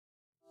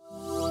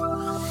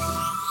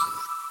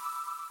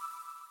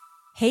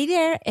Hey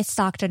there, it's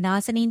Dr.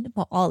 Nazanin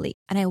Moali,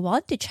 and I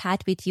want to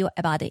chat with you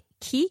about a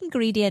key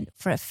ingredient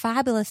for a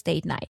fabulous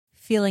date night,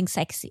 feeling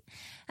sexy.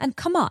 And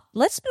come on,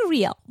 let's be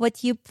real.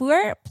 What you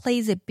wear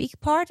plays a big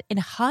part in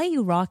how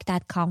you rock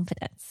that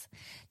confidence.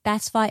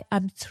 That's why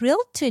I'm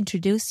thrilled to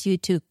introduce you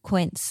to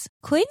Quince.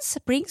 Quince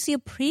brings you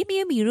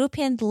premium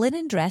European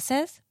linen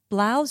dresses,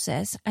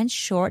 blouses, and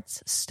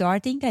shorts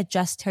starting at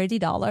just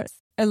 $30,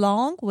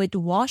 along with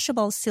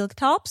washable silk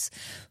tops,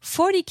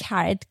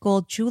 40-karat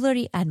gold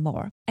jewelry, and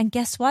more. And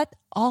guess what?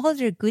 All of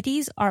their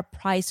goodies are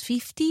priced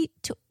 50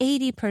 to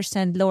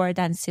 80% lower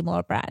than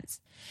similar brands.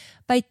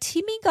 By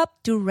teaming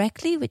up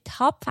directly with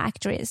top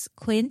factories,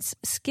 Quince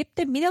skipped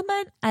the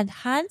middleman and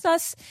hands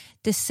us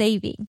the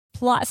saving.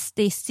 Plus,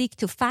 they stick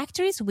to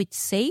factories with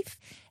safe,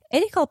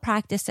 ethical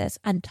practices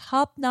and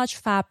top-notch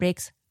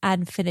fabrics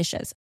and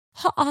finishes.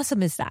 How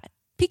awesome is that?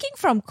 Picking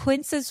from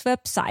Quince's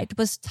website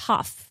was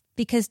tough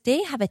because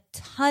they have a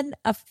ton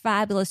of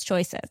fabulous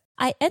choices.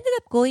 I ended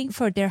up going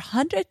for their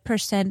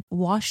 100%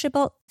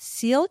 washable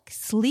silk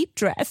sleep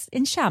dress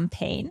in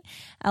champagne.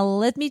 And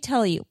let me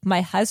tell you,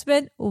 my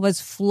husband was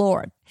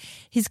floored.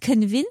 He's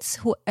convinced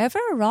whoever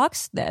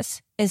rocks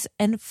this is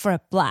in for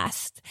a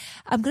blast.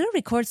 I'm going to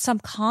record some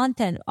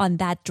content on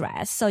that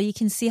dress so you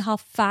can see how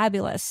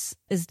fabulous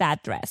is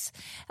that dress.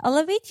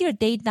 Elevate your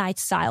date night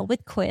style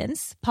with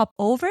Quince. Pop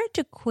over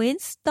to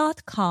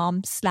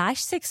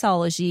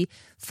quince.com/sexology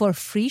for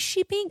free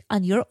shipping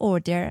on your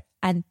order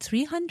and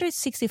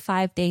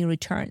 365-day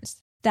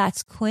returns.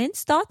 That's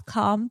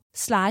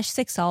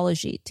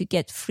quince.com/sexology to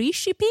get free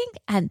shipping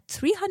and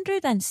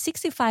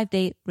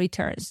 365-day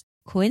returns.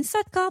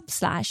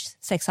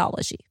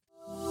 Quince.com/sexology.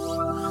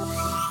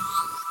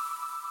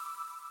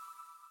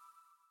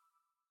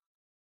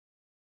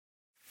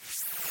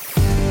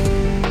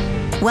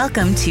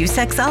 Welcome to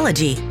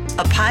Sexology,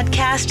 a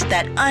podcast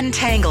that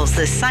untangles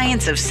the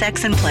science of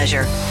sex and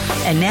pleasure.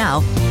 And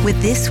now,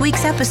 with this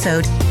week's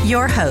episode,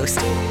 your host,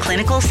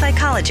 clinical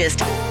psychologist,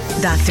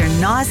 Dr.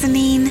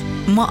 Nazanin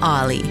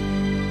Moali.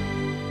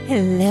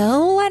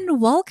 Hello and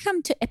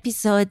welcome to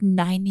episode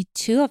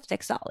 92 of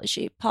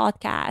Sexology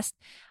Podcast.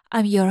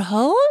 I'm your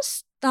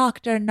host,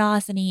 Dr.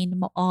 Nazanin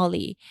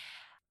Moali.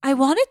 I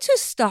wanted to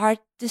start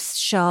this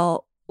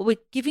show with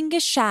giving a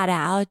shout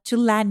out to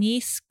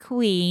Lanice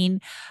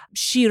Queen.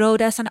 She wrote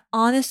us an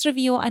honest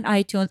review on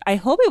iTunes. I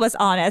hope it was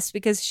honest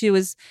because she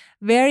was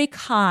very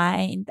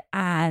kind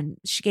and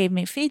she gave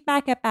me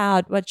feedback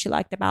about what she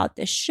liked about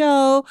the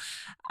show.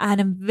 And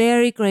I'm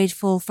very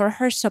grateful for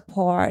her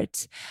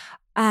support.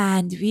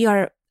 And we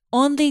are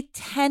only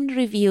 10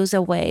 reviews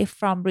away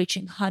from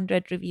reaching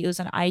 100 reviews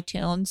on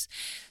iTunes.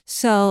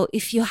 So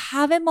if you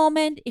have a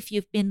moment, if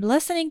you've been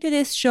listening to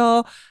this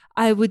show,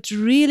 I would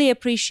really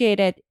appreciate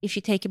it if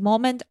you take a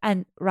moment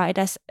and write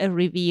us a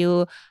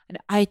review on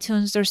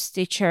iTunes or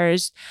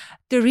Stitchers.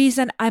 The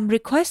reason I'm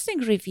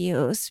requesting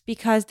reviews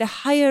because the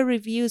higher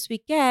reviews we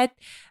get,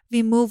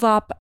 we move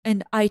up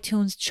in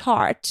iTunes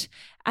chart,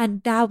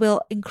 and that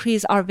will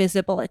increase our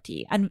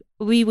visibility and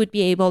we would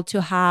be able to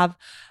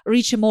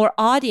reach a more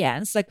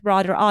audience, like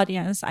broader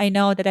audience. I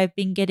know that I've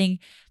been getting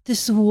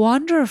this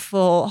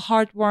wonderful,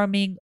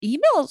 heartwarming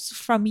emails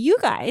from you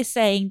guys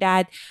saying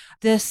that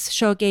this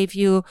show gave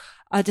you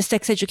the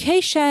sex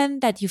education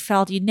that you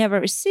felt you never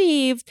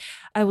received.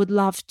 I would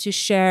love to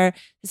share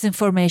this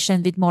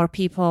information with more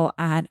people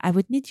and I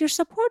would need your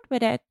support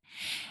with it.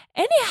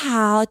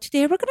 Anyhow,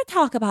 today we're going to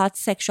talk about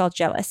sexual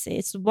jealousy.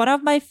 It's one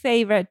of my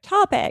favorite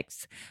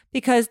topics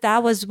because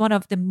that was one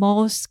of the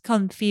most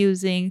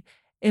confusing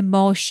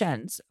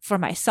emotions for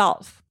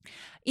myself.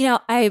 You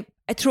know,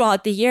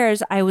 throughout the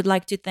years, I would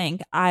like to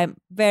think I'm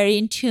very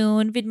in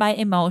tune with my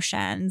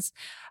emotions,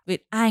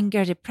 with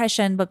anger,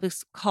 depression, what we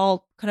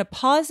call kind of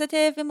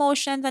positive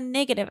emotions and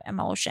negative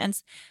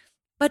emotions.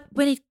 But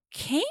when it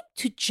came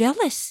to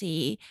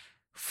jealousy,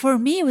 for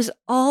me, it was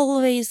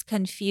always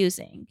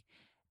confusing.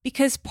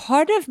 Because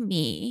part of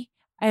me,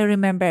 I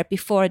remember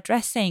before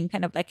addressing,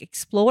 kind of like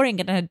exploring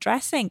it and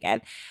addressing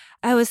it,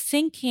 I was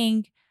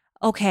thinking,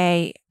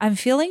 okay, I'm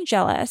feeling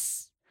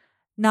jealous.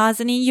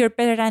 Nazanin, you're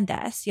better than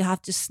this. You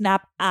have to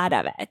snap out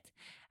of it.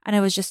 And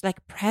I was just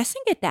like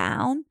pressing it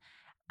down.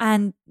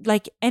 And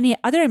like any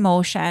other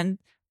emotion,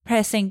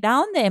 pressing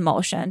down the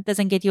emotion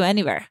doesn't get you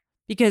anywhere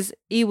because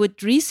it would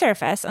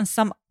resurface on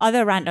some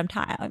other random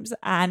times.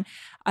 And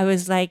I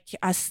was like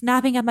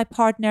snapping at my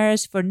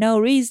partners for no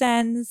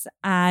reasons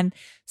and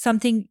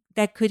something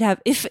that could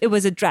have, if it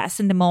was addressed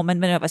in the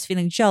moment when I was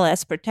feeling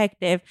jealous,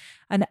 protective,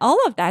 and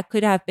all of that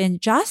could have been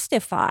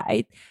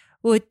justified,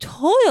 would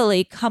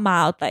totally come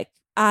out like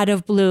out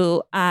of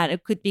blue, and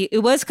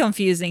it was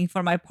confusing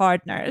for my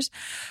partners.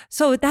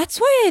 So that's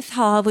why I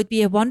thought it would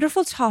be a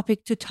wonderful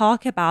topic to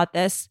talk about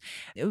this.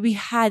 We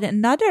had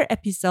another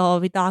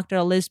episode with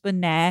Dr. Liz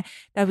Bonet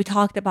that we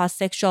talked about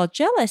sexual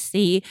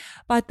jealousy,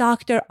 but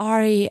Dr.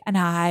 Ari and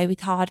we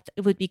thought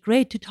it would be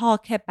great to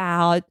talk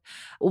about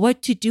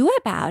what to do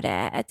about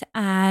it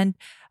and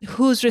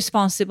whose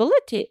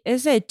responsibility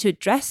is it to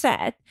address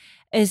it.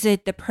 Is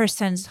it the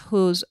person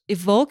who's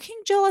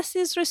evoking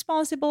jealousy's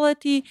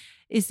responsibility?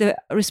 Is the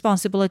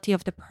responsibility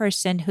of the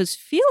person who's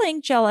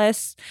feeling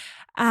jealous?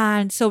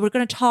 And so we're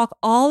going to talk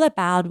all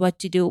about what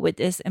to do with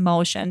these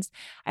emotions.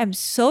 I'm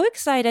so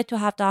excited to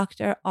have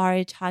Dr.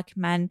 Ari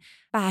Tuckman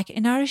back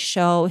in our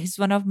show. He's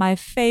one of my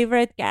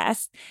favorite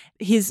guests.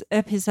 His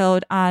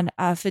episode on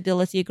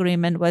fidelity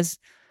agreement was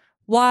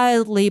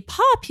wildly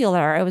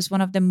popular. It was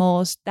one of the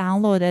most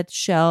downloaded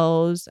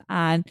shows,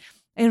 and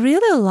I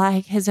really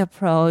like his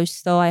approach.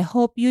 So I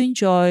hope you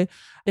enjoy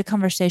the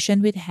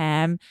conversation with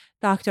him.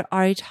 Dr.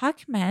 Ari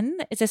Tuckman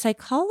is a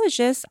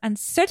psychologist and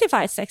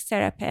certified sex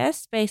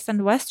therapist based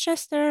in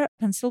Westchester,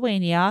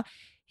 Pennsylvania.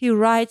 He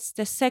writes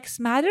the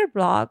Sex Matter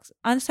blogs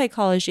on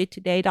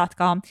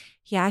psychologytoday.com.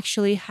 He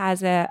actually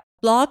has a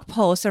blog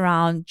post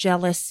around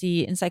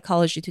jealousy in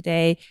Psychology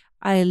Today.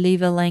 I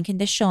leave a link in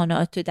the show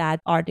note to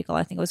that article.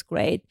 I think it was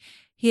great.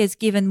 He has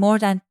given more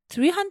than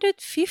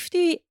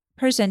 350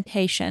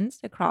 presentations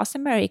across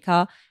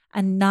America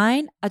and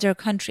 9 other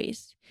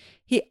countries.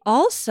 He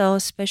also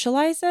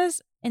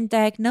specializes in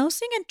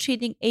diagnosing and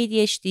treating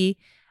ADHD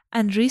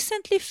and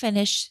recently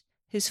finished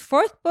his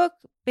 4th book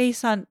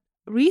based on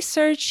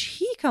research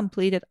he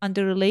completed on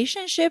the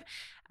relationship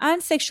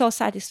and sexual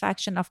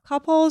satisfaction of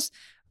couples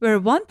where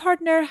one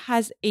partner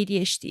has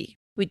ADHD.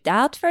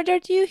 Without further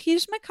ado,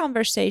 here's my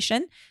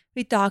conversation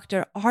with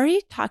Dr.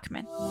 Ari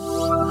Tuckman.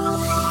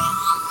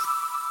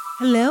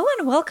 Hello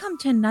and welcome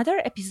to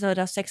another episode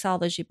of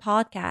Sexology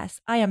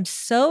Podcast. I am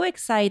so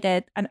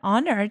excited and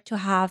honored to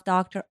have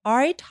Dr.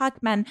 Ari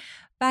Tuckman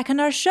back on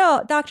our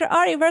show. Dr.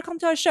 Ari, welcome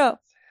to our show.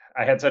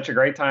 I had such a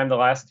great time the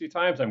last 2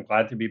 times. I'm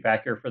glad to be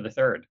back here for the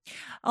 3rd.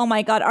 Oh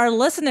my God, our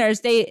listeners,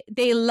 they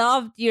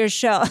loved your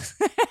show.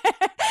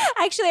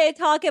 Actually, I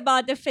talk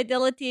about the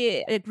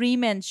fidelity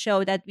agreement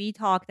show that we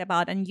talked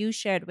about and you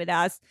shared with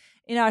us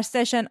in our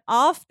session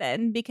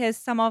often because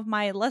some of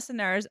my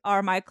listeners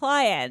are my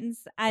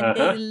clients and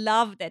they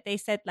loved it. They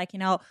said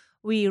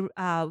we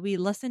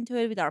listened to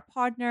it with our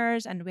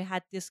partners and we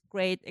had this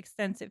great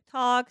extensive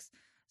talks.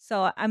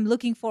 So I'm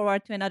looking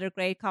forward to another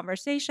great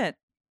conversation.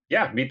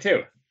 Yeah, me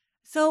too.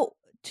 So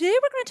today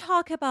we're going to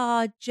talk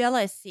about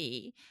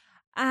jealousy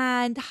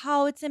and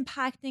how it's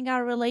impacting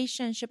our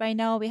relationship. I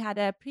know we had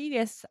a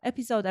previous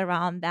episode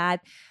around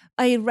that.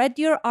 I read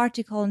your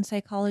article in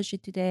Psychology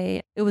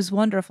Today. It was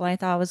wonderful. I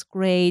thought it was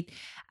great.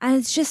 And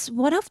it's just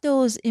one of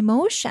those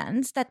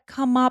emotions that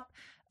come up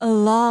a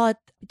lot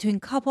between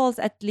couples.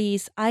 At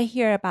least I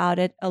hear about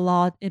it a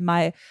lot in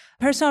my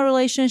personal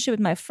relationship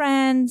with my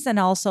friends and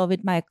also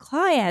with my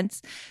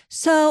clients.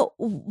 So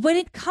when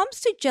it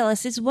comes to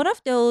jealousy, it's one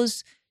of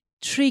those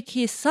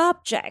tricky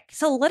subject.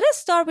 So let us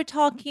start with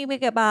talking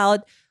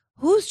about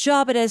whose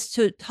job it is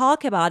to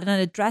talk about it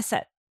and address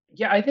it.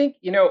 Yeah, I think,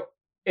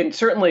 and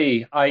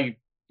certainly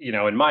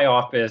in my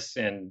office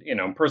and,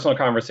 in personal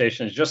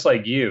conversations, just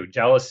like you,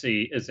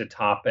 jealousy is a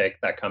topic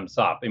that comes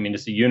up. I mean,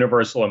 it's a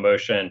universal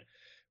emotion.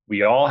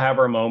 We all have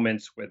our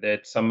moments with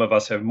it. Some of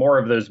us have more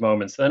of those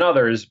moments than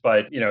others,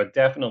 but,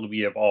 definitely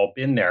we have all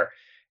been there.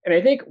 And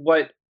I think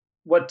what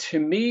to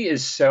me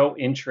is so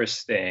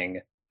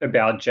interesting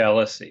about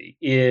jealousy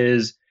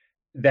is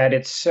that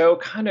it's so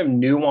kind of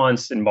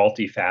nuanced and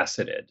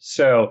multifaceted.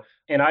 So,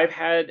 and I've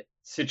had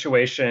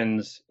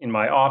situations in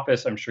my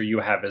office, I'm sure you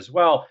have as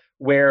well,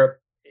 where,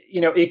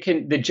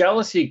 the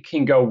jealousy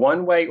can go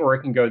one way or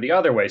it can go the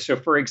other way. So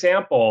for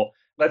example,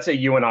 let's say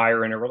you and I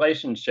are in a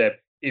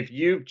relationship. If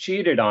you've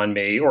cheated on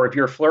me or if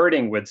you're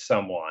flirting with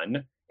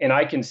someone and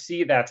I can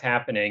see that's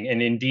happening,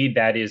 and indeed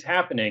that is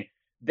happening,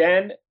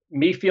 then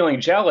me feeling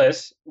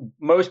jealous,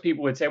 most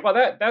people would say, well,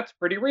 that's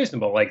pretty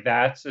reasonable. Like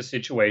that's a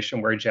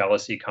situation where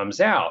jealousy comes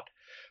out.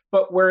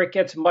 But where it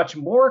gets much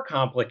more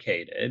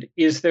complicated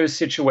is those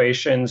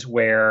situations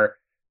where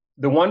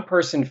the one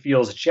person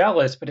feels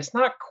jealous, but it's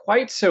not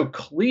quite so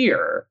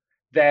clear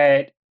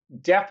that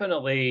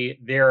definitely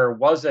there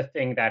was a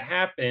thing that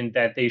happened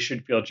that they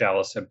should feel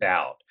jealous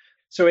about.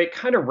 So it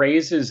kind of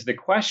raises the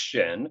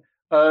question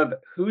of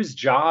whose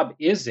job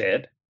is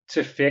it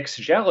to fix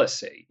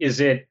jealousy? Is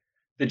it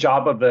the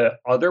job of the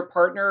other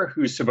partner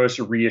who's supposed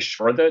to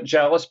reassure the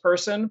jealous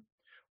person?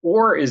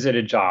 Or is it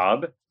a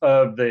job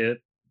of the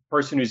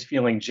person who's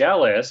feeling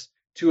jealous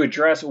to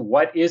address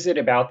what is it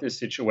about this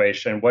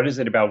situation? What is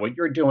it about what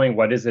you're doing?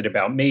 What is it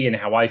about me and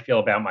how I feel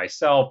about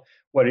myself?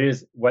 What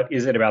is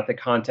it about the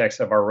context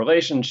of our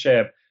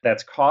relationship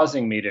that's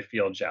causing me to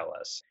feel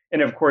jealous?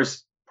 And of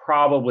course,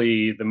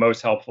 probably the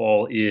most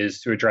helpful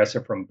is to address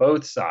it from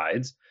both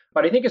sides.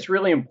 But I think it's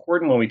really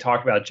important when we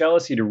talk about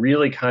jealousy to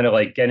really kind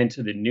of get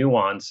into the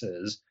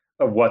nuances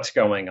of what's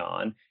going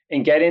on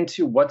and get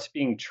into what's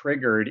being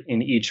triggered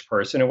in each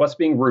person and what's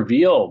being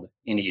revealed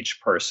in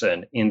each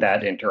person in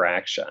that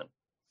interaction.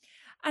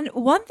 And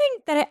one thing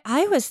that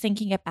I was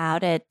thinking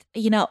about it,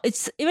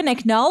 it's even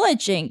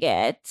acknowledging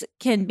it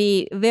can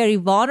be very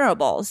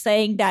vulnerable,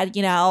 saying that,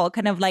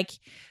 kind of like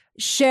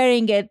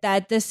sharing it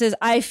that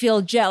I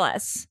feel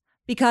jealous.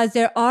 because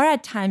there are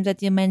at times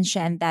that you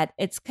mentioned that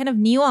it's kind of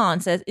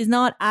nuances, is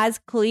not as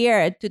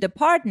clear to the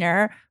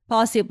partner,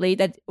 possibly,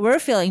 that we're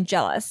feeling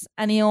jealous.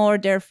 And in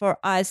order for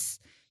us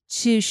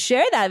to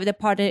share that with the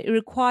partner, it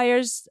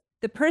requires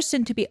the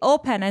person to be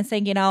open and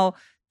saying,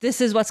 this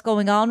is what's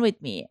going on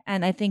with me.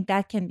 And I think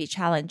that can be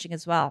challenging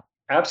as well.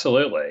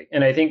 Absolutely.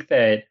 And I think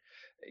that,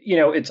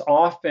 it's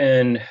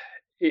often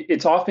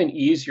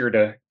easier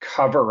to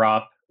cover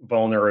up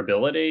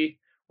vulnerability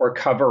or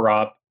cover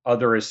up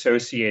other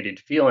associated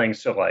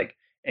feelings. So like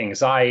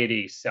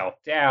anxiety,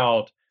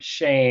 self-doubt,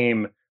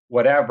 shame,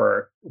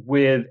 whatever,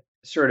 with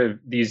sort of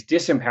these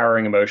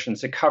disempowering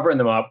emotions, to cover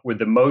them up with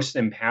the most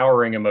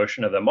empowering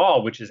emotion of them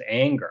all, which is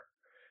anger.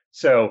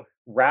 So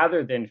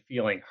rather than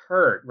feeling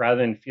hurt, rather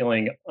than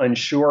feeling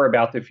unsure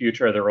about the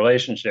future of the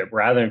relationship,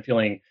 rather than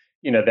feeling,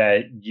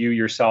 that you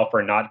yourself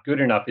are not good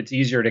enough, it's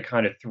easier to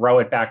kind of throw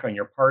it back on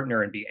your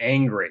partner and be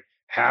angry.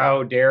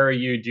 How dare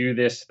you do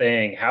this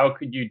thing? How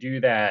could you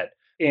do that?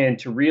 And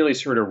to really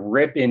sort of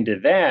rip into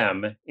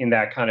them in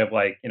that kind of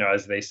like,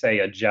 as they say,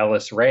 a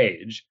jealous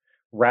rage,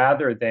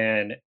 rather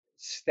than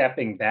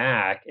stepping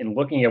back and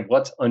looking at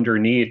what's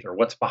underneath or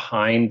what's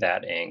behind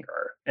that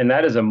anger. And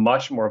that is a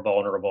much more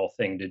vulnerable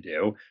thing to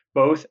do,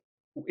 both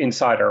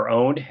inside our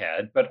own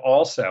head, but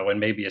also, and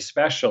maybe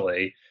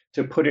especially,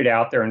 to put it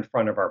out there in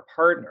front of our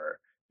partner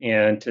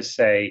and to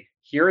say,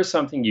 here is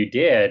something you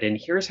did, and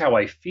here's how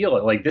I feel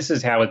it. Like, this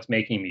is how it's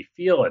making me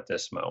feel at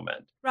this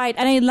moment. Right.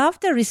 And I love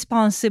the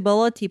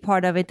responsibility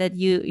part of it that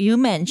you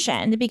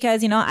mentioned,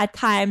 because, at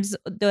times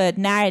the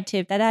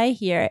narrative that I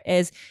hear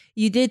is,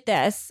 you did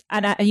this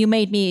and you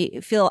made me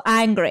feel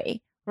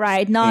angry,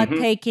 right? Not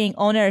taking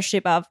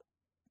ownership of,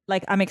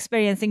 like, I'm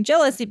experiencing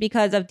jealousy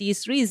because of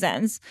these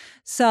reasons.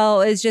 So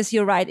it's just,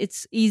 you're right,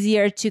 it's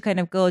easier to kind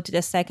of go to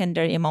the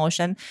secondary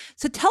emotion.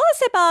 So tell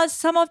us about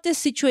some of the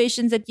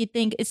situations that you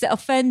think it's the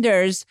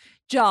offender's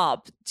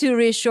job to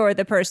reassure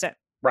the person.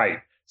 Right.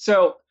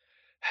 So,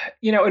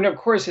 and of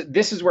course,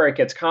 this is where it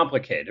gets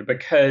complicated,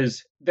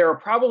 because there are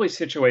probably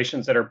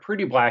situations that are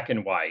pretty black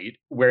and white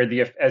where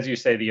as you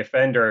say, the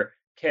offender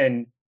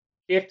can,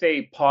 if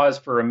they pause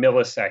for a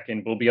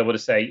millisecond, will be able to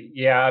say,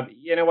 yeah,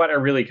 you know what, I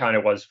really kind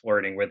of was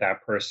flirting with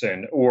that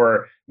person.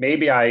 Or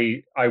maybe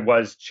I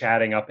was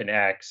chatting up an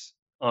ex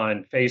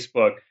on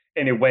Facebook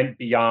and it went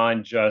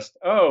beyond just,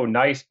 oh,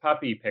 nice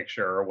puppy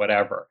picture or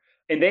whatever.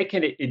 And they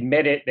can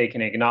admit it, they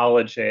can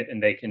acknowledge it,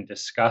 and they can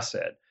discuss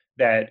it.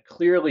 That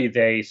clearly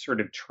they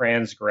sort of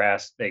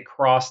transgressed, they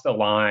crossed the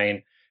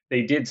line,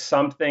 they did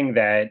something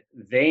that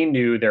they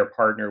knew their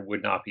partner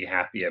would not be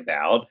happy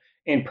about.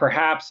 And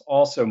perhaps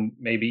also,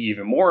 maybe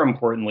even more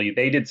importantly,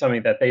 they did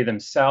something that they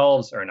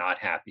themselves are not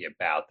happy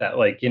about. That,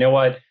 like, you know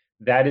what,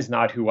 that is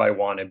not who I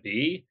want to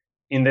be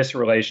in this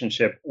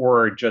relationship,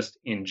 or just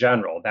in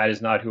general. That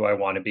is not who I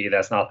want to be.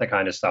 That's not the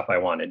kind of stuff I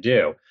want to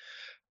do.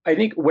 I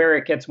think where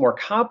it gets more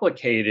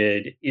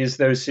complicated is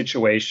those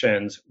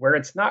situations where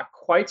it's not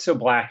quite so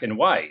black and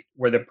white,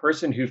 where the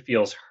person who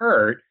feels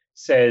hurt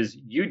says,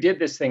 you did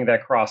this thing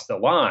that crossed the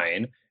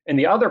line. And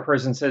the other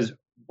person says,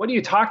 what are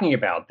you talking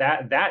about?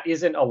 That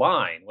isn't a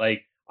line.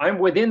 Like, I'm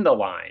within the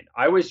line.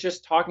 I was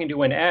just talking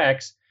to an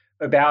ex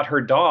about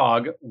her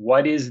dog.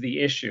 What is the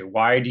issue?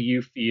 Why do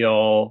you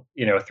feel,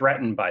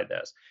 threatened by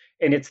this?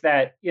 And it's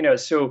that,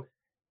 so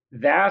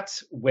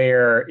that's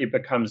where it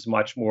becomes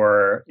much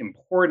more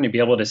important to be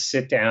able to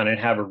sit down and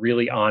have a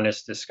really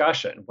honest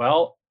discussion.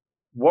 Well,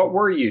 what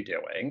were you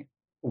doing?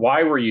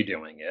 Why were you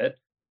doing it?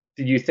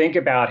 Did you think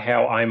about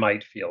how I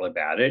might feel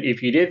about it?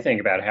 If you did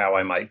think about how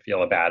I might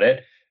feel about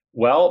it,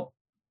 well,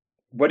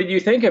 what did you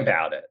think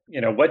about it?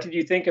 What did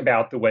you think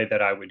about the way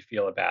that I would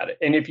feel about it?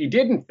 And if you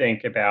didn't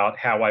think about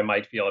how I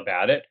might feel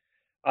about it,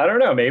 I don't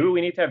know, maybe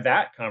we need to have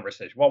that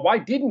conversation. Well, why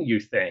didn't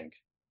you think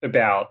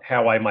about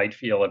how I might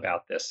feel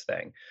about this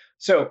thing?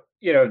 So,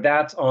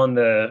 that's on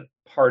the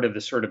part of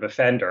the sort of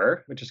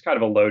offender, which is kind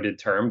of a loaded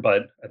term,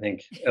 but I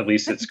think at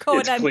least it's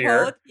quote, it's clear.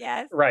 Unquote,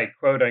 yes. Right,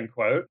 quote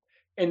unquote.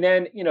 And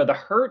then, the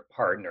hurt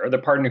partner, the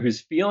partner who's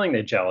feeling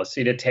the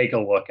jealousy, to take a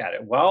look at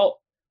it. Well,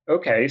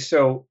 okay,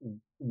 so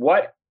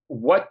what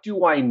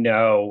do I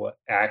know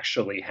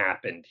actually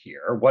happened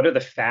here? What are the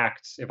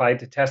facts? If I had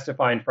to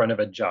testify in front of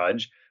a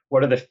judge,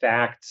 what are the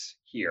facts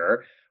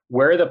here?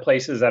 Where are the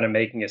places that I'm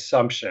making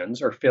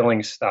assumptions or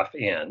filling stuff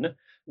in?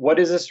 What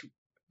does this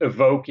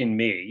evoke in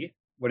me?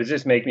 What does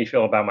this make me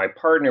feel about my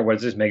partner? What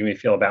does this make me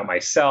feel about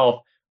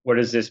myself? What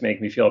does this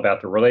make me feel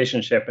about the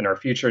relationship and our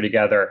future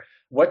together?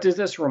 What does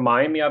this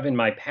remind me of in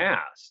my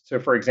past? So,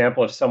 for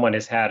example, if someone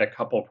has had a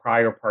couple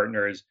prior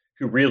partners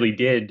who really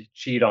did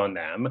cheat on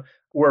them,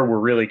 or were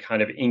really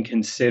kind of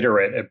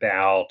inconsiderate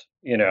about,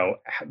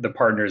 the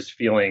partner's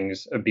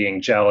feelings of being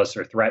jealous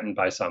or threatened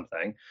by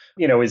something,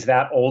 is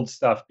that old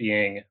stuff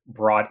being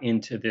brought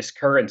into this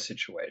current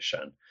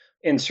situation?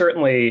 And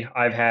certainly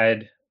I've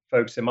had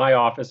folks in my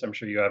office, I'm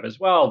sure you have as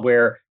well,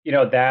 where,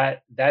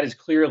 that is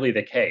clearly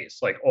the case.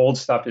 Like, old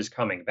stuff is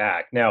coming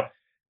back. Now,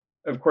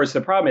 of course,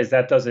 the problem is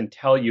that doesn't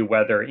tell you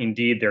whether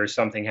indeed there's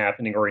something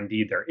happening or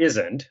indeed there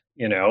isn't,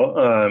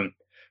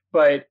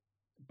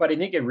 but I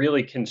think it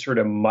really can sort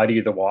of muddy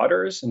the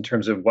waters in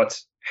terms of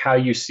how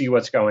you see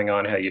what's going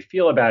on, how you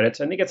feel about it.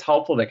 So I think it's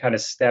helpful to kind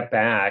of step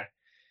back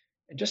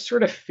and just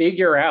sort of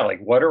figure out like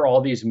what are all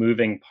these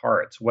moving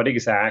parts? What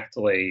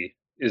exactly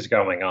is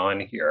going on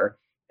here?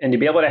 And to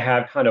be able to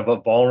have kind of a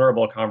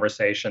vulnerable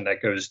conversation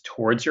that goes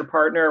towards your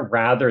partner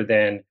rather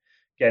than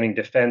getting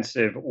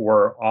defensive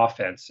or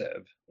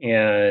offensive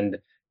and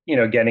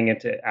getting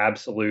into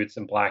absolutes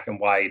and black and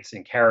whites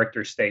and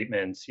character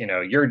statements,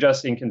 you're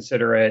just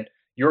inconsiderate,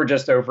 you're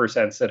just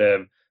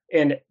oversensitive.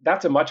 And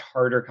that's a much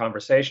harder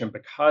conversation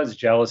because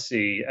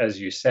jealousy, as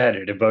you said,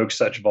 it evokes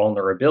such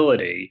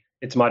vulnerability.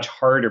 It's much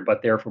harder,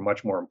 but therefore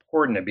much more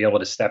important to be able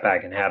to step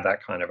back and have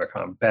that kind of a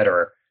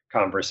better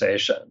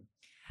conversation.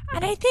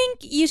 And I think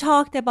you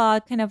talked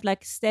about kind of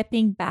like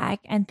stepping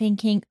back and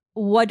thinking,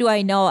 what do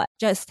I know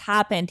just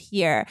happened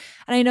here?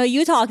 And I know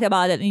you talked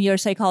about it in your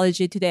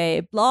Psychology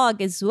Today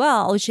blog as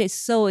well, which I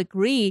so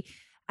agree.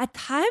 At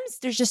times,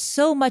 there's just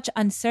so much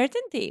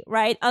uncertainty,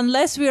 right?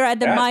 Unless we're at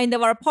the mind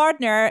of our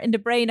partner, in the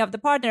brain of the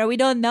partner, we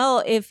don't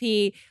know if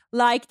he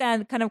liked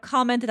and kind of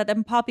commented at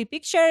the puppy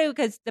picture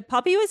because the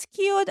puppy was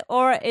cute,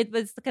 or it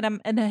was kind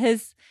of in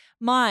his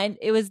mind,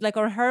 it was like,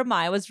 or her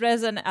mind was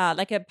resonant,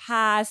 like a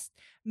past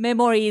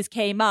memories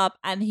came up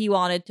and he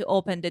wanted to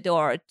open the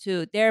door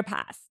to their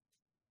past.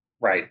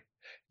 Right.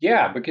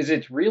 Yeah, because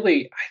it's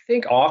really, I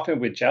think often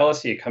with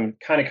jealousy, it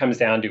kind of comes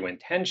down to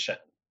intention.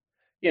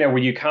 Were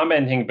you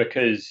commenting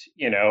because,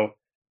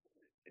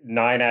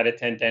 9 out of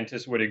 10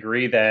 dentists would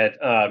agree that,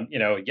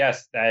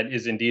 yes, that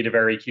is indeed a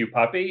very cute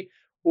puppy?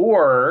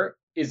 Or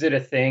is it a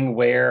thing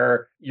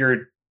where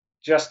you're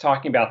just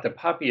talking about the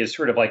puppy as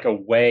sort of like a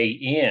way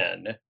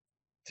in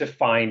to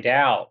find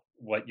out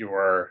what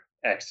your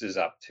ex is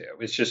up to?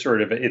 It's just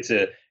sort of,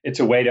 it's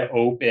a way to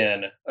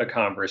open a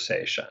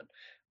conversation.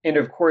 And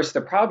of course,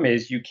 the problem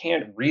is you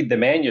can't read the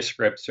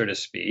manuscript, so to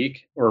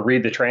speak, or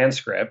read the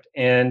transcript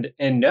and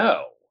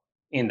know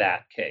in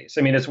that case.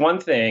 I mean, it's one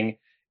thing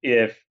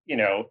if,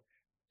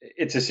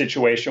 it's a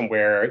situation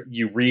where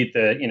you read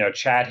the,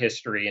 chat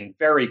history and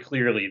very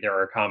clearly there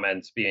are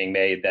comments being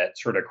made that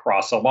sort of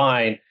cross a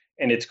line.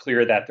 And it's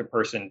clear that the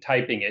person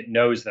typing it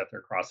knows that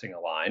they're crossing a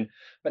line.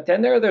 But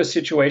then there are those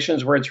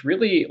situations where it's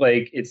really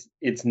like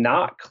it's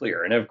not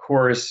clear. And of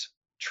course,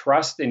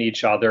 trust in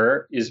each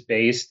other is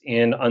based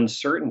in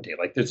uncertainty.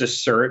 Like there's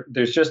just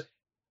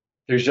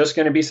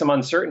going to be some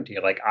uncertainty.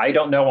 Like I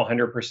don't know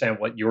 100%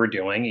 what you're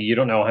doing, and you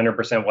don't know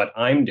 100% what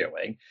I'm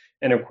doing.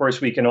 And of course,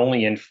 we can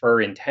only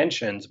infer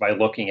intentions by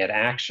looking at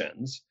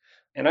actions.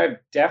 And I've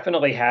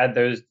definitely had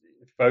those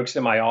folks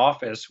in my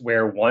office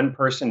where one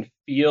person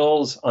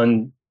feels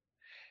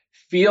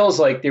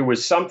like there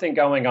was something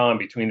going on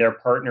between their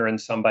partner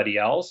and somebody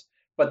else,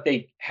 but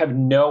they have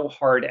no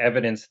hard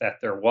evidence that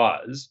there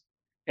was.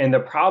 And the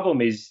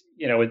problem is,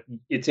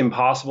 it's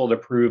impossible to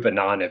prove a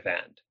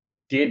non-event.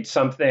 Did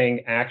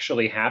something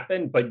actually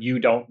happen, but you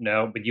don't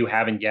know, but you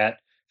haven't yet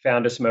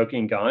found a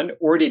smoking gun?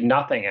 Or did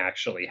nothing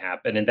actually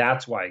happen? And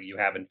that's why you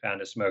haven't found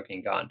a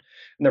smoking gun.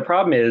 And the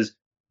problem is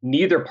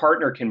neither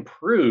partner can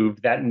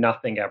prove that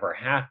nothing ever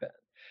happened.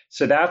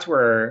 So that's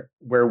where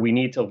we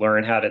need to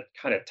learn how to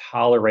kind of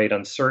tolerate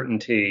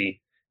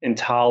uncertainty and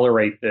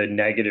tolerate the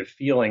negative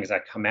feelings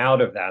that come out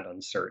of that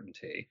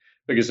uncertainty.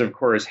 Because, of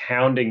course,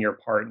 hounding your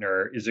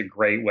partner is a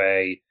great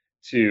way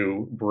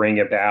to bring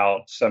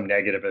about some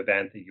negative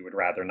event that you would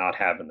rather not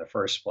have in the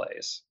first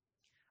place.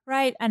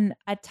 Right. And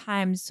at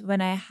times when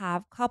I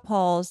have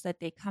couples that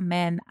they come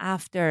in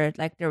after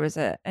like there was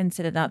an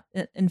incident of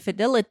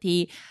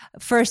infidelity,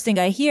 first thing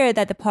I hear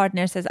that the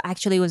partner says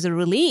actually was a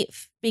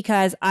relief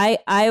because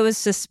I was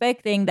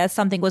suspecting that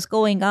something was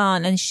going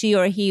on and she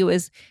or he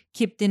was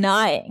keep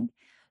denying.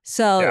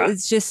 So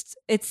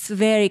it's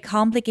very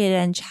complicated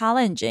and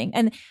challenging.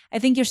 And I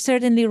think you're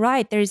certainly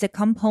right. There is a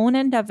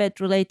component of it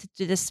related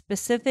to the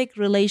specific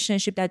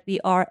relationship that we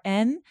are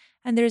in.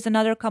 And there's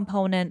another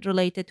component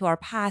related to our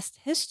past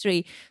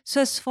history.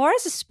 So as far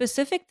as a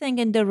specific thing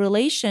in the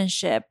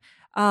relationship,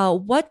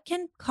 what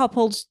can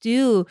couples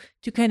do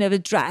to kind of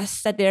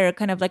address that they're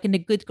kind of like in the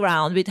good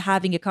ground with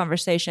having a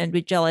conversation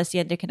with jealousy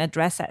and they can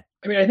address it?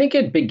 I mean, I think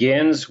it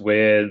begins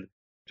with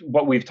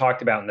what we've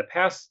talked about in the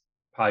past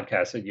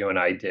podcast that you and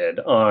I did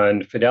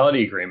on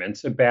fidelity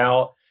agreements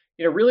about,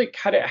 really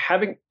kind of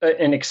having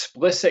an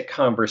explicit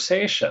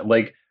conversation,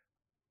 like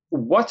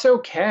what's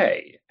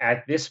okay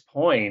at this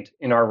point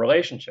in our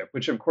relationship,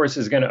 which of course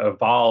is going to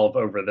evolve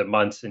over the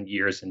months and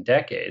years and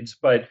decades.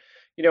 But,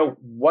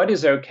 what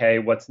is okay?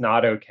 What's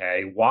not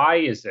okay? Why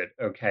is it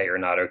okay or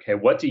not okay?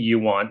 What do you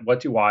want?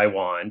 What do I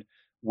want?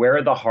 Where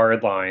are the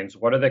hard lines?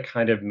 What are the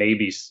kind of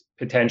maybe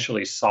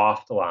potentially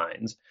soft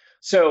lines?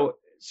 So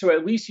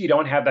at least you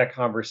don't have that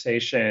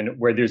conversation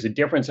where there's a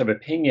difference of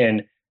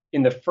opinion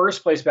in the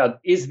first place about,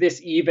 is this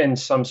even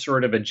some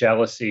sort of a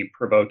jealousy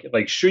provoking?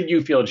 Like, should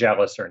you feel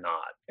jealous or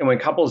not? And when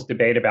couples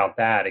debate about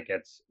that, it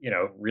gets,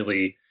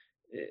 really,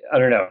 I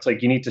don't know. It's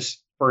like you need to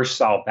first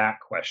solve that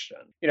question.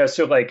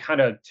 So like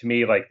kind of to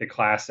me, like the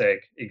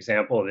classic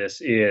example of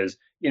this is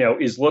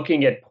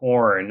looking at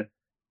porn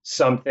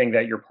something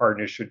that your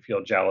partner should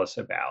feel jealous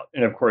about.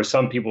 And of course,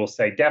 some people will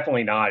say,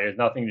 definitely not. It has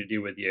nothing to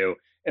do with you.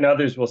 And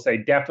others will say,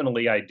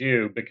 definitely I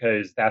do,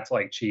 because that's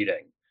like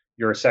cheating.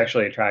 You're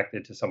sexually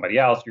attracted to somebody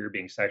else. You're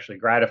being sexually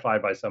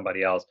gratified by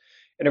somebody else.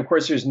 And of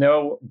course, there's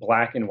no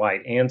black and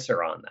white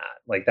answer on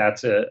that. Like,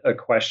 that's a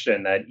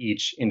question that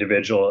each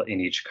individual in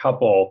each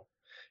couple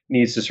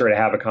needs to sort of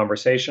have a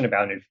conversation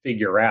about and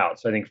figure out.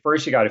 So I think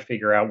first you got to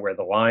figure out where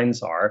the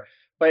lines are.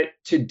 But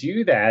to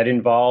do that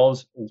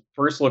involves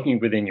first looking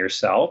within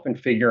yourself and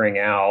figuring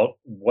out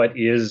what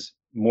is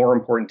more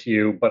important to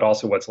you, but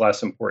also what's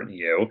less important to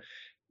you.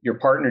 Your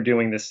partner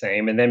doing the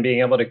same, and then being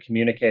able to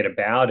communicate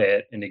about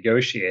it and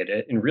negotiate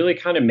it and really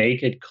kind of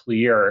make it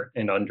clear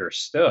and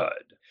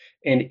understood.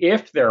 And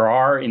if there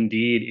are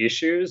indeed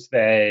issues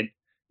that,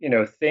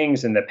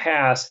 things in the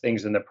past,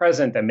 things in the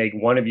present that make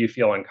one of you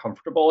feel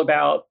uncomfortable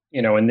about,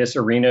 in this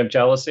arena of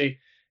jealousy,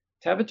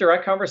 to have a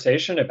direct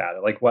conversation about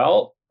it. Like,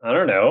 well, I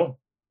don't know,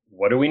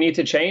 what do we need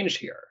to change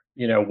here?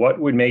 What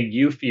would make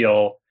you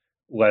feel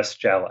less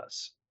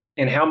jealous?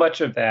 And how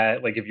much of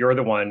that, like, if you're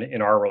the one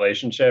in our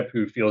relationship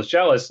who feels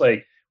jealous,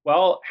 like,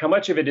 well, how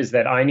much of it is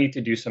that I need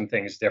to do some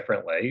things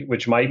differently,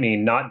 which might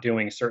mean not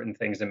doing certain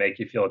things that make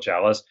you feel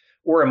jealous,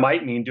 or it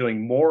might mean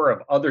doing more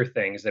of other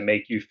things that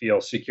make you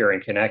feel secure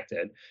and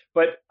connected.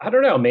 But I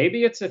don't know,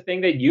 maybe it's a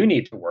thing that you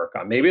need to work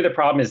on. Maybe the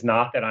problem is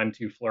not that I'm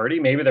too flirty.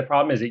 Maybe the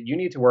problem is that you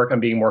need to work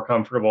on being more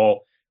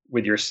comfortable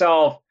with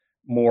yourself,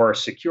 more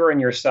secure in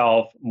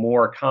yourself,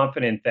 more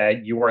confident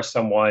that you are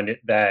someone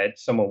that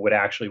someone would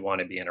actually want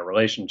to be in a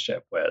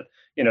relationship with.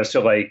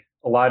 So like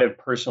a lot of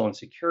personal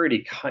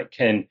insecurity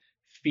can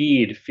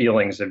feed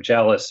feelings of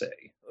jealousy.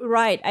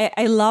 Right.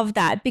 I love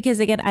that, because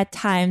again, at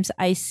times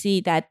I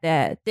see that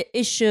the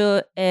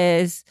issue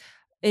is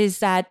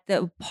that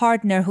the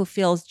partner who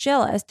feels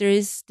jealous, there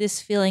is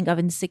this feeling of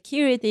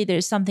insecurity.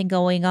 There's something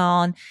going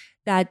on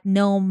that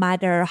no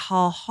matter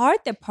how hard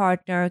the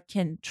partner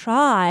can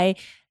try,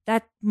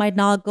 that might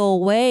not go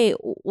away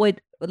with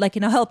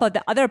help of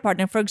the other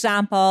partner. For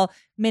example,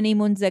 many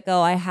moons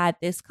ago, I had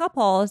these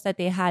couples that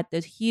they had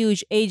this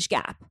huge age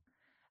gap,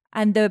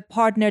 and the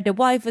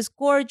wife was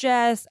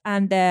gorgeous,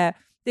 and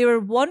they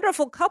were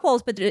wonderful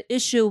couples, but the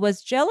issue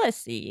was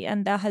jealousy,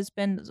 and the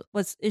husband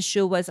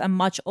issue was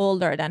much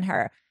older than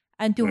her,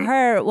 and to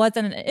her it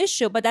wasn't an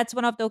issue. But that's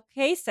one of those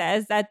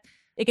cases that,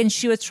 again,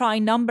 she was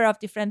trying a number of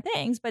different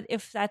things. But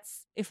if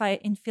I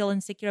feel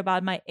insecure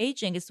about my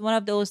aging, it's one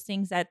of those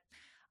things that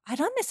I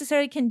don't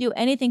necessarily can do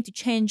anything to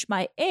change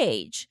my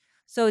age.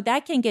 So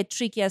that can get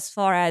tricky as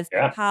far as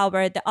the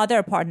power the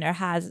other partner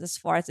has as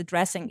far as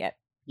addressing it.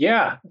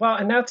 Yeah, well,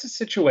 and that's a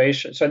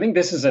situation. So I think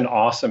this is an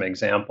awesome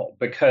example,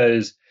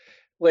 because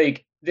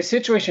like the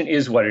situation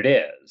is what it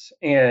is.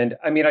 And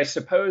I mean, I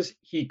suppose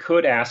he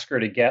could ask her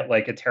to get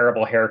like a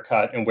terrible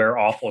haircut and wear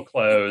awful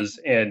clothes.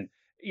 And,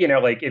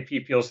 like if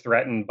he feels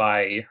threatened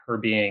by her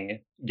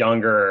being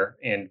younger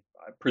and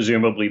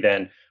presumably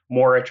then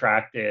more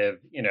attractive,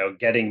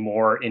 getting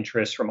more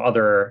interest from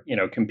other,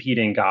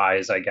 competing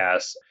guys, I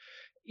guess,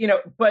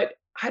 but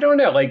I don't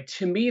know, like,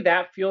 to me,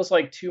 that feels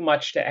like too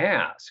much to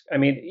ask. I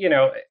mean,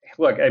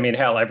 look, I mean,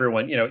 hell,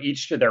 everyone,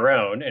 each to their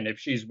own. And if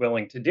she's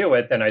willing to do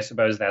it, then I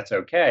suppose that's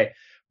okay.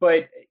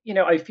 But,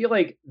 I feel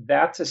like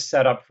that's a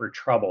setup for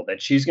trouble,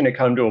 that she's going to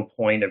come to a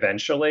point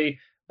eventually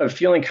of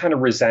feeling kind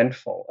of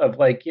resentful of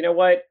like, you know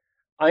what?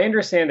 I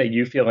understand that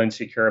you feel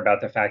insecure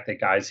about the fact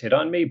that guys hit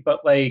on me,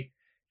 but like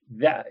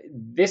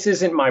this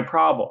isn't my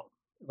problem.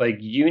 Like,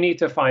 you need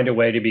to find a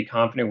way to be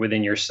confident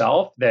within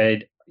yourself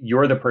that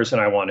you're the person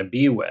I want to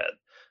be with,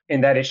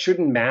 and that it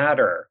shouldn't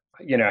matter,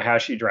 how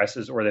she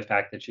dresses or the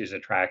fact that she's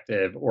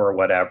attractive or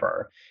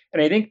whatever.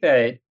 And I think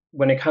that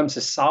when it comes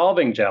to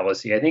solving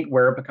jealousy, I think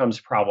where it becomes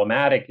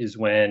problematic is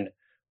when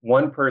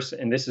one person,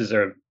 and this is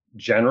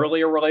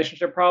generally a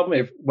relationship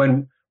problem,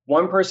 when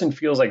one person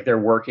feels like they're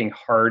working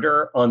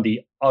harder on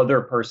the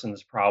other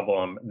person's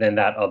problem than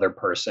that other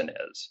person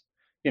is.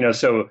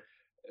 So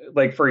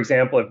like, for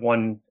example, if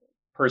one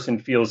person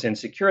feels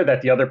insecure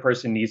that the other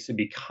person needs to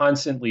be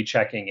constantly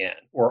checking in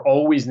or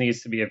always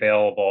needs to be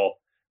available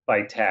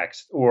by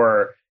text,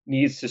 or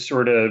needs to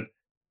sort of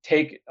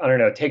take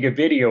a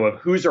video of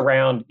who's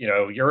around,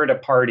 you're at a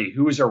party,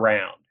 who's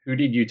around, who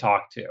did you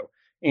talk to?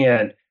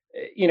 And,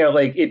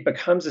 like, it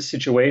becomes a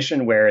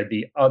situation where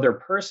the other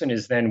person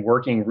is then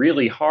working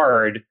really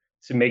hard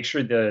to make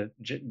sure the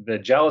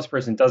jealous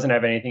person doesn't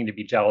have anything to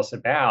be jealous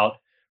about,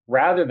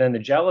 rather than the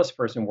jealous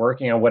person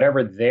working on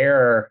whatever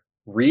their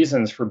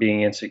reasons for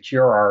being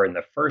insecure are in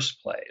the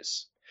first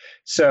place.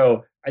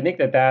 So I think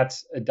that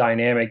that's a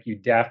dynamic you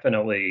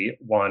definitely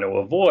want to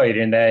avoid,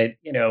 and that,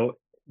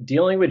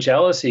 dealing with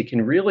jealousy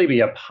can really be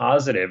a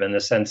positive in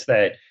the sense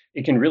that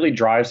it can really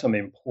drive some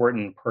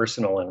important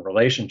personal and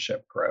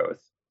relationship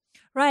growth.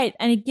 Right.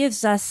 And it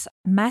gives us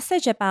a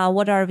message about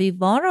what are we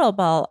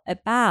vulnerable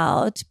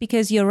about,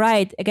 because you're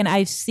right. Again,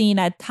 I've seen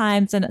at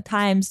times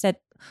that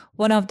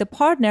one of the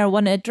partner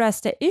want to address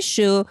the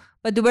issue,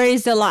 but where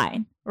is the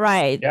line?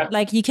 Right. Yeah.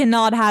 Like you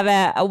cannot have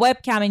a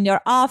webcam in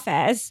your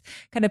office,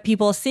 kind of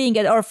people seeing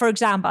it. Or for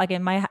example,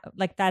 again,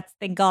 like that's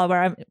thank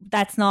God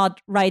that's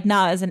not right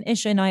now as an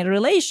issue in my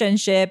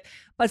relationship.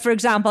 But for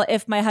example,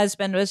 if my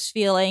husband was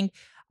feeling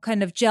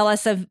kind of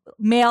jealous of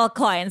male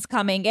clients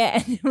coming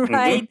in, Hmm.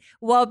 right?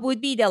 What would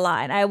be the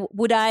line?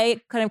 Would I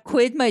kind of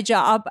quit my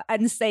job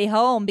and stay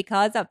home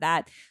because of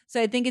that?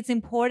 So I think it's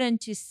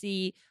important to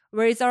see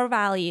where is our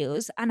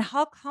values and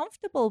how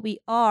comfortable we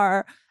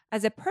are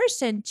as a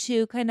person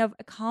to kind of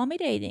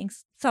accommodating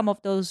some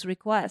of those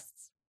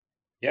requests.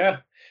 Yeah.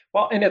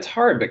 Well, and it's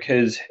hard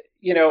because,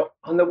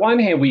 on the one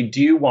hand, we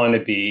do want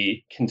to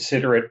be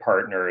considerate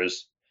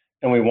partners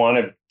and we want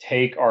to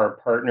take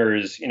our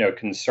partners,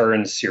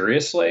 concerns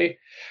seriously.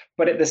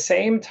 But at the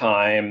same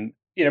time,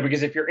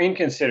 because if you're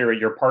inconsiderate,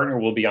 your partner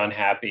will be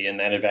unhappy and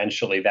then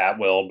eventually that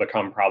will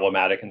become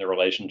problematic in the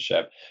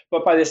relationship.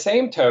 But by the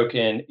same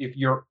token, if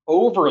you're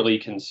overly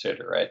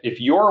considerate,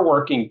 if you're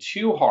working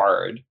too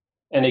hard,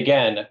 and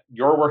again,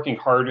 you're working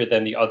harder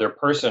than the other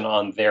person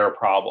on their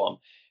problem,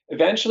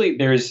 eventually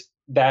there's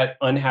that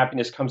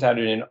unhappiness comes out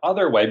in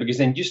another way because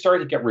then you start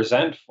to get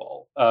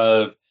resentful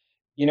of,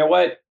 you know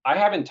what, I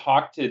haven't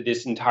talked to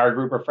this entire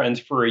group of friends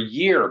for a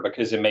year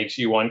because it makes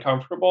you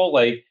uncomfortable.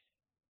 Like,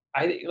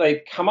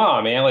 come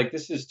on, man, like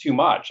this is too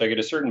much. Like at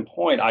a certain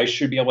point I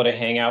should be able to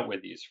hang out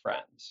with these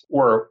friends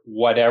or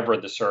whatever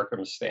the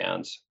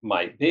circumstance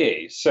might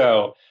be.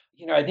 So,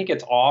 I think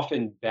it's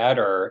often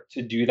better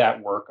to do that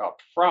work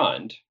up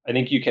front. I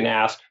think you can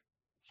ask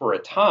for a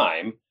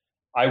time.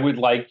 I would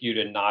like you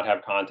to not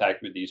have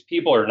contact with these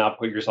people or not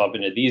put yourself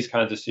into these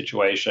kinds of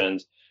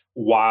situations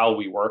while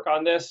we work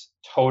on this.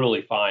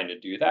 Totally fine to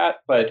do that.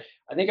 But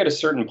I think at a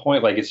certain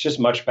point, like it's just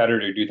much better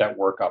to do that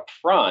work up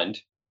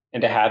front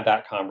and to have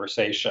that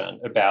conversation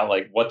about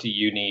like, what do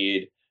you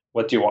need?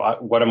 What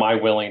am I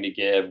willing to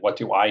give? What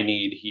do I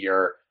need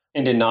here?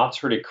 And to not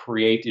sort of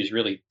create these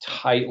really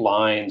tight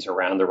lines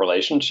around the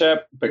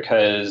relationship,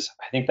 because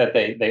I think that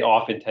they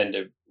often tend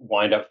to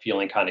wind up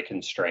feeling kind of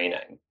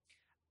constraining.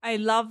 I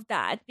love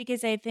that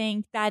because I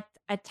think that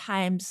at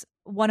times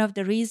one of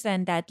the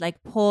reason that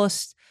like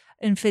post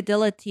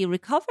infidelity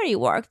recovery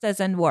work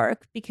doesn't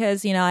work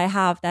because I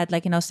have that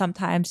like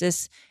sometimes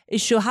this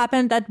issue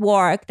happened at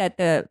work that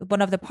the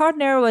one of the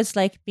partner was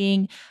like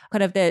being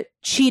kind of the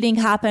cheating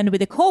happened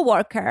with a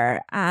coworker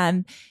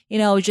and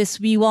just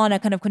we want to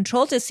kind of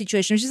control the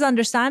situation, which is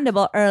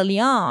understandable early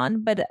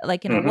on, but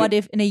like Hmm. what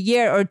if in a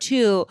year or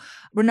two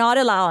we're not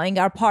allowing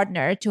our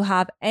partner to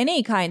have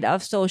any kind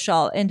of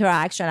social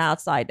interaction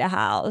outside the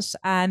house,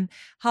 and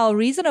how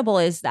reasonable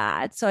is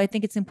that? So I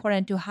think it's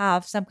important to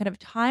have some kind of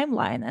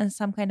timeline and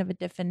some kind of a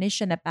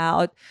definition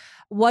about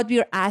what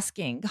we're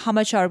asking, how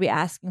much are we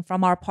asking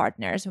from our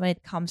partners when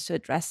it comes to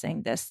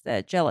addressing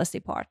the jealousy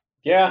part.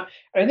 Yeah,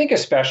 I think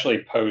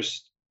especially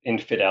post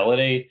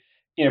infidelity,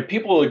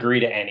 people will agree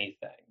to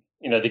anything.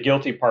 The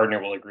guilty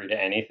partner will agree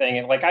to anything,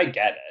 and like I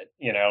get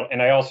it,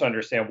 and I also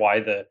understand why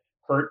the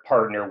hurt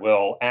partner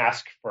will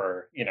ask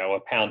for, a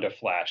pound of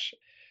flesh.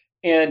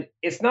 And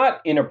it's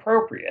not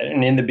inappropriate.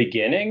 And in the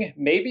beginning,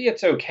 maybe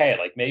it's okay.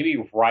 Like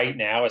maybe right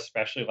now,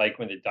 especially like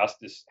when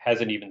the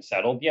hasn't even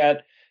settled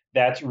yet,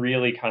 that's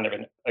really kind of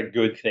a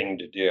good thing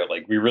to do.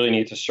 Like we really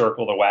need to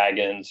circle the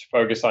wagons,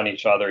 focus on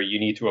each other. You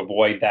need to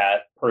avoid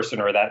that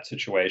person or that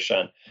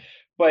situation.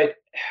 But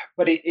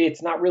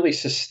it's not really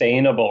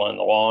sustainable in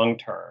the long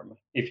term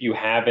if you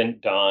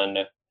haven't done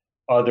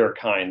other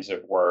kinds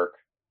of work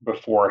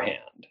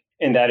beforehand.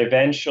 And that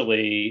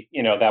eventually,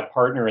 that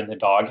partner in the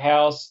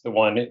doghouse, the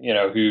one,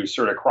 who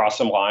sort of crossed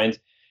some lines,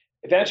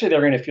 eventually they're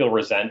going to feel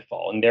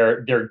resentful, and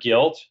their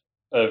guilt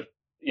of,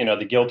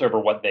 the guilt over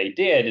what they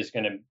did is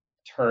going to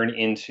turn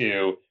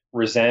into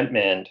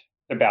resentment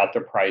about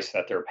the price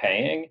that they're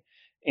paying.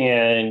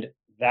 And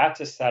that's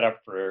a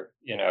setup for,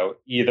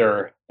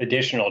 either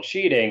additional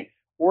cheating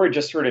or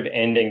just sort of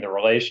ending the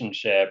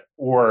relationship,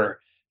 or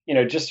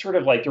just sort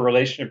of like the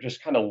relationship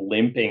just kind of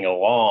limping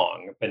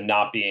along, but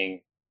not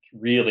being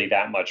really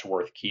that much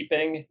worth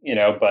keeping,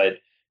 but,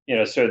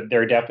 so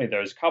there are definitely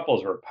those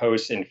couples where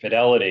post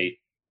infidelity,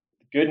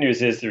 the good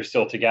news is they're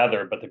still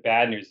together, but the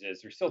bad news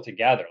is they're still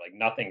together. Like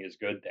nothing is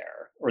good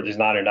there, or there's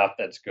not enough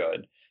that's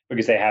good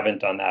because they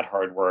haven't done that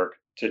hard work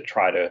to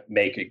try to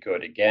make it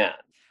good again.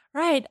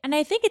 Right. And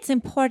I think it's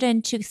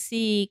important to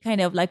see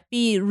kind of like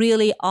be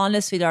really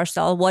honest with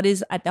ourselves, what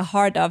is at the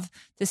heart of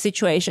the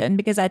situation,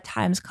 because at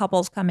times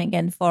couples coming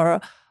in for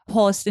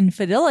post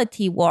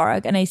infidelity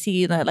work, and I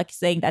see, like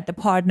saying that the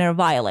partner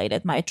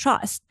violated my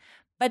trust.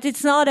 But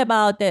it's not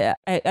about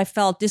I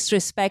felt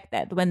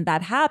disrespected when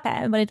that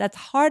happened. When that's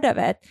heart of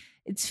it,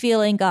 it's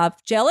feeling of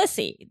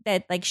jealousy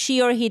that like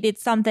she or he did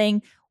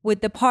something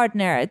with the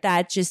partner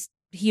that just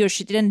he or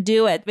she didn't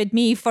do it with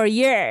me for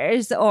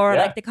years, or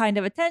Yeah. like the kind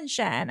of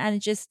attention, and it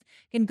just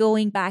can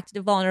going back to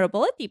the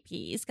vulnerability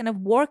piece, kind of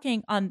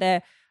working on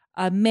the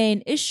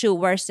main issue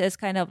versus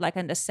kind of like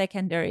on the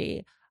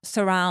secondary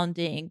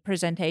surrounding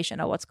presentation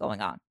of what's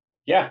going on.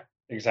 Yeah,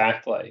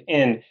 exactly.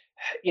 And,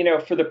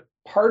 for the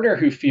partner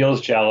who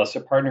feels jealous,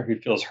 a partner who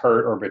feels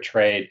hurt or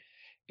betrayed,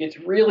 it's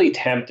really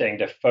tempting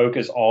to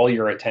focus all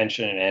your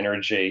attention and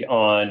energy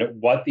on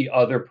what the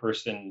other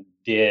person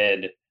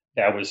did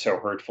that was so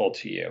hurtful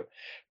to you.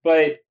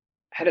 But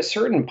at a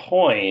certain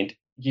point,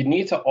 you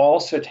need to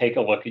also take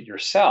a look at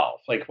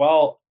yourself. Like,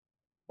 well,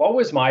 what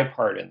was my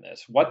part in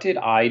this? What did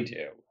I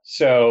do?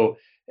 So,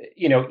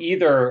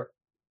 either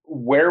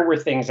where were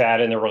things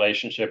at in the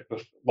relationship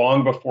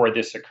long before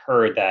this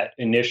occurred that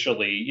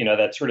initially,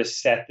 that sort of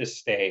set the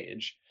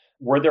stage?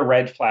 Were there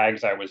red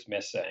flags I was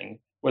missing?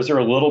 Was there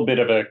a little bit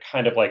of a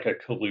kind of like a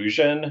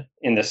collusion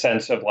in the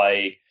sense of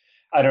like,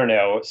 I don't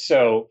know.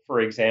 So, for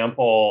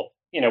example,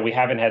 we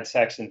haven't had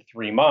sex in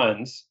 3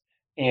 months.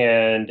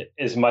 And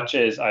as much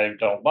as I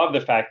don't love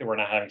the fact that we're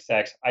not having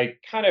sex, I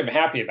kind of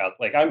happy about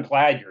like I'm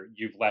glad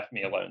you've left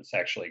me alone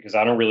sexually because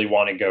I don't really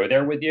want to go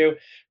there with you.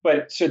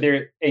 But so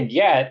there, and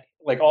yet,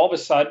 like all of a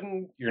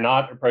sudden, you're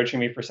not approaching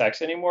me for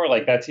sex anymore.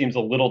 Like that seems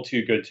a little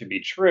too good to be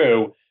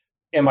true.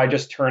 Am I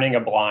just turning a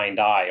blind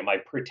eye? Am I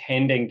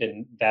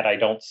pretending that I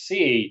don't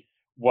see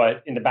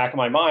what in the back of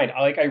my mind?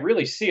 I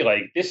really see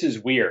like this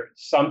is weird.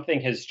 Something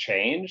has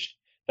changed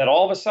that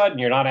all of a sudden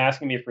you're not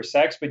asking me for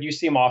sex, but you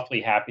seem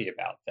awfully happy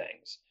about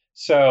things.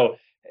 So,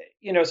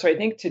 so I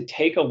think to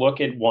take a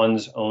look at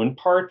one's own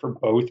part, for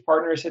both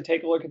partners to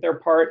take a look at their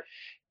part,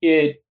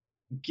 it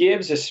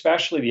gives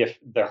especially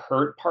the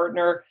hurt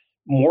partner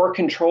more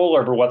control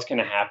over what's going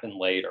to happen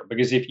later.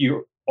 Because if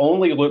you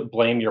only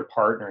blame your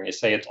partner and you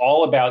say it's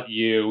all about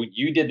you,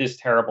 you did this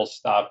terrible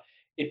stuff,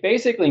 it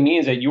basically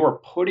means that you are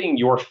putting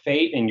your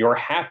fate and your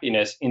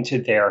happiness into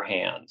their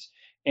hands.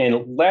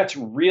 And let's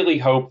really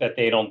hope that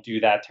they don't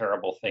do that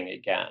terrible thing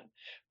again.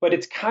 But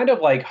it's kind of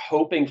like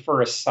hoping for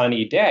a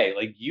sunny day.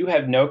 Like you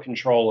have no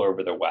control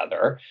over the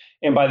weather.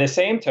 And by the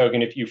same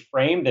token, if you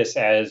frame this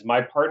as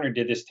my partner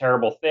did this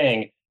terrible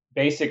thing,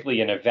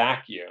 basically in a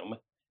vacuum,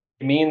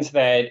 it means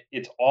that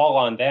it's all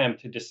on them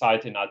to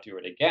decide to not do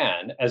it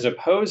again, as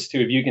opposed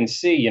to if you can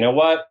see, you know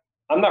what,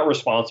 I'm not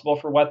responsible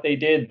for what they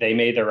did. They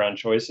made their own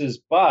choices,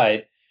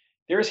 but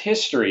there's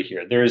history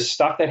here. There's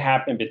stuff that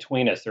happened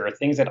between us. There are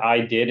things that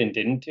I did and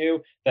didn't do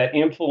that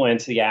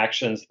influence the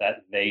actions that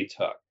they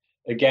took.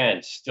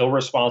 Again, still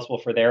responsible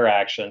for their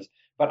actions,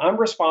 but I'm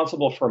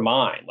responsible for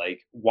mine.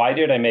 Like, why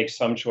did I make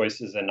some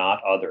choices and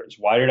not others?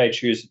 Why did I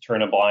choose to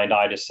turn a blind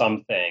eye to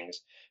some things,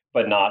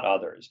 but not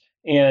others?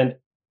 And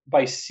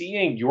by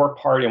seeing your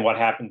part in what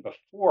happened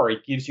before,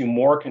 it gives you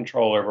more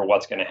control over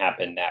what's going to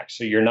happen next.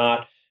 So you're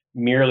not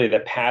merely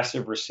the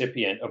passive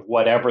recipient of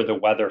whatever the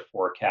weather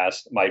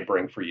forecast might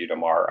bring for you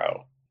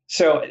tomorrow.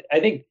 So I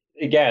think,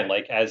 again,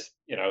 like as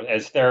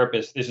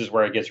therapists, this is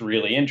where it gets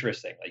really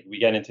interesting. Like we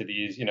get into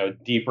these,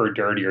 deeper,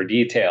 dirtier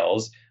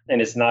details.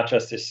 And it's not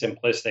just this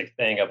simplistic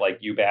thing of like,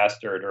 you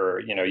bastard,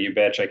 or, you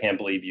bitch, I can't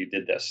believe you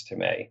did this to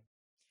me.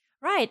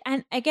 Right.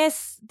 And I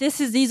guess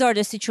these are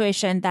the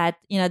situation that,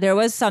 there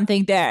was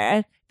something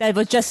there that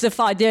was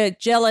justified. The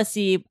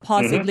jealousy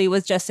possibly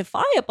was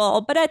justifiable.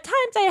 But at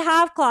times I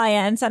have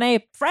clients and I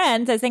have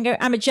friends, I think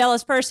I'm a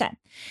jealous person.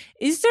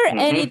 Is there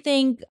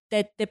anything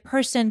that the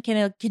person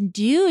can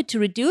do to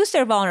reduce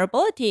their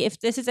vulnerability if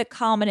this is a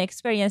common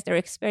experience they're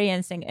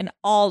experiencing in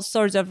all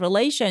sorts of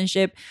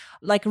relationship,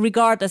 like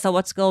regardless of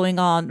what's going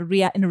on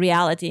in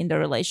reality in the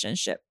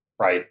relationship?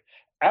 Right.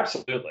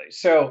 Absolutely.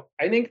 So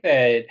I think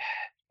that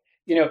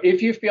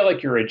if you feel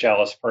like you're a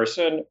jealous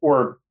person,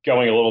 or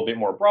going a little bit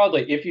more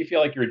broadly, if you feel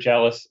like you're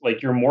jealous,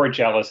 like you're more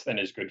jealous than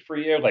is good for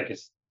you, like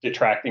it's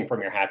detracting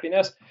from your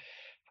happiness,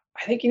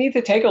 I think you need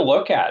to take a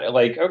look at it.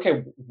 Like,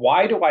 okay,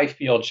 why do I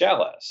feel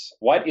jealous?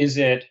 What is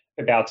it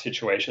about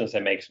situations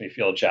that makes me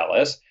feel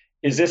jealous?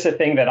 Is this a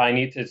thing that I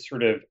need to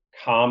sort of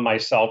calm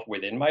myself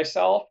within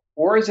myself?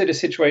 Or is it a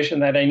situation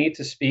that I need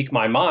to speak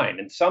my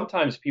mind? And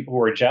sometimes people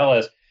who are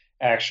jealous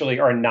actually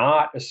are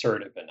not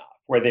assertive enough,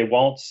 where they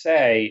won't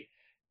say,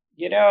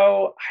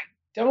 I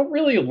don't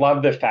really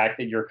love the fact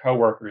that your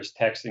coworker is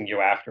texting you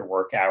after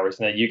work hours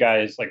and that you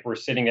guys like we're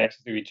sitting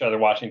next to each other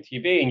watching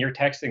TV and you're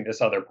texting this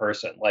other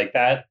person. Like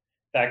that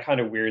kind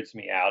of weirds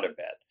me out a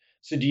bit.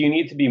 So do you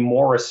need to be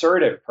more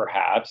assertive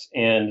perhaps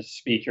and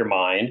speak your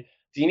mind?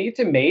 Do you need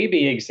to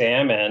maybe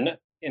examine,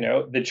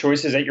 the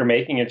choices that you're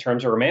making in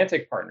terms of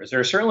romantic partners? There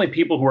are certainly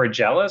people who are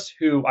jealous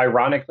who,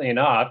 ironically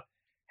enough,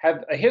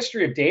 have a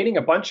history of dating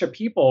a bunch of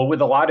people with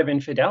a lot of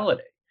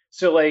infidelity.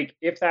 So like,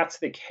 if that's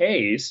the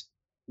case,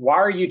 why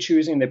are you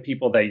choosing the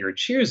people that you're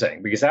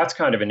choosing? Because that's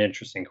kind of an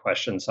interesting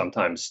question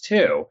sometimes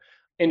too.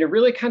 And to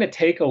really kind of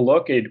take a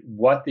look at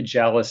what is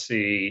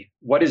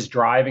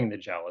driving the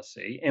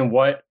jealousy and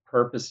what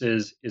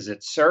purposes is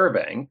it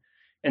serving.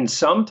 And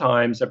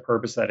sometimes the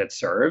purpose that it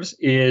serves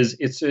is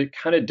it's a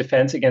kind of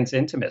defense against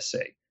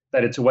intimacy,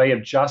 that it's a way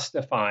of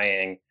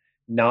justifying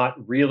not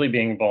really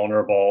being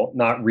vulnerable,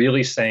 not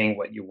really saying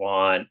what you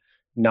want,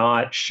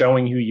 not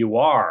showing who you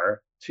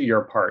are to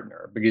your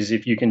partner. Because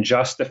if you can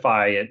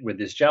justify it with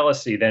this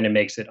jealousy, then it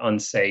makes it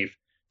unsafe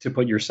to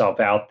put yourself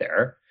out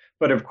there.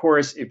 But of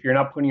course, if you're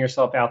not putting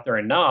yourself out there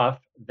enough,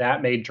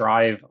 that may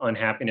drive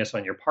unhappiness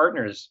on your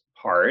partner's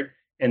part,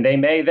 and they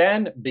may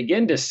then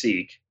begin to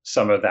seek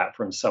some of that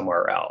from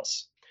somewhere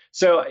else.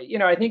 So,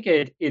 I think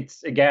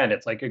it's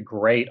like a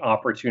great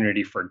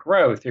opportunity for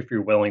growth if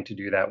you're willing to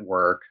do that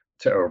work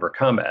to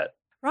overcome it.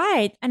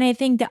 Right. And I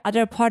think the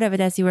other part of it,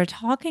 as you were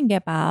talking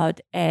about,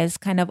 is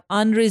kind of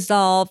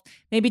unresolved,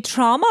 maybe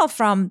trauma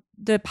from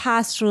the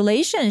past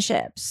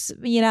relationships,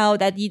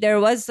 that there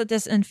was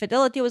this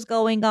infidelity was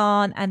going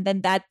on. And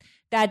then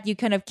that you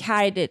kind of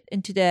carried it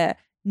into the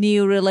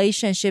new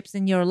relationships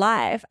in your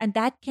life. And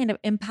that kind of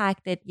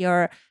impacted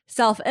your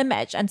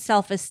self-image and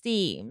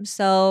self-esteem.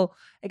 So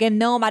again,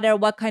 no matter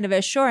what kind of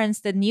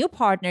assurance the new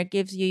partner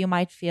gives you, you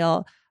might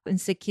feel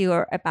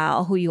insecure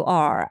about who you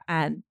are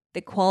and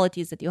the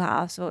qualities that you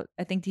have. So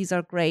I think these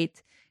are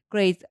great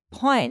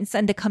points.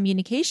 And the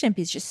communication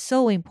piece is just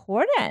so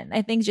important.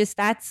 I think just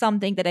that's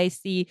something that I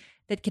see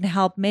that can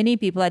help many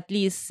people, at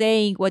least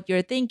saying what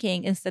you're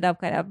thinking instead of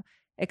kind of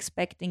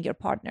expecting your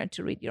partner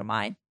to read your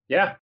mind.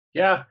 Yeah.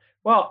 Yeah.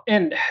 Well,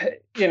 and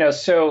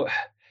so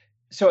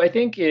I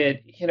think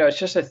it's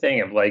just a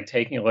thing of like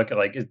taking a look at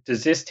like,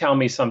 does this tell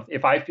me something?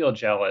 If I feel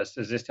jealous,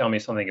 does this tell me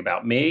something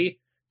about me?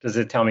 Does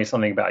it tell me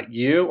something about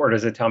you, or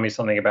does it tell me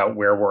something about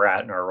where we're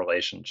at in our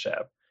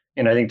relationship?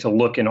 And I think to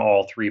look in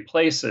all three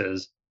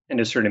places and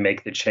to sort of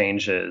make the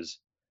changes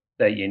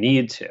that you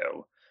need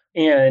to.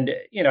 And,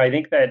 I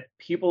think that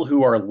people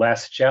who are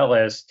less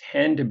jealous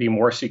tend to be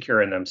more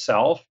secure in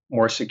themselves,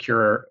 more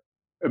secure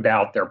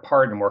about their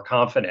partner, more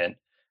confident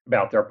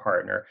about their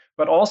partner,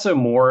 but also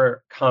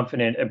more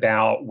confident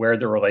about where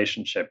the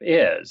relationship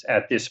is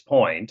at this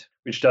point,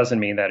 which doesn't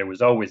mean that it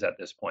was always at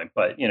this point,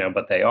 but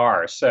they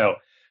are. So,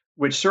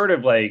 which sort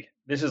of like,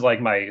 this is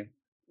like my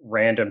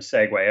random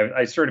segue.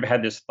 I sort of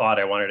had this thought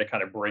I wanted to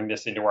kind of bring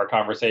this into our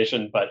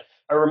conversation, but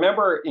I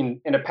remember in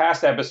a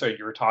past episode,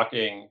 you were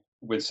talking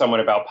with someone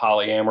about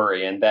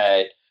polyamory and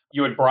that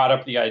you had brought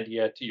up the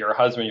idea to your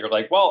husband. You're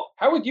like, well,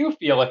 how would you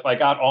feel if I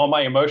got all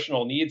my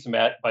emotional needs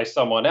met by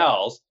someone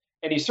else?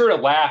 And he sort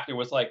of laughed and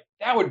was like,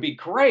 that would be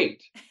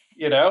great,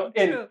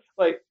 and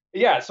like,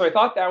 yeah. So I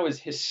thought that was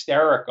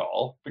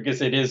hysterical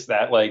because it is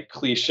that like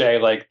cliche,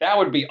 like that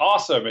would be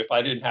awesome if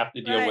I didn't have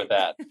to deal with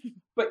that.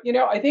 But,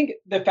 I think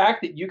the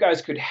fact that you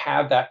guys could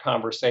have that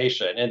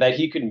conversation and that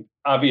he could,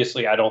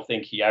 obviously, I don't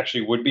think he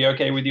actually would be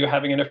okay with you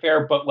having an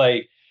affair, but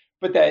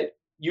that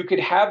you could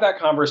have that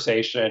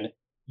conversation.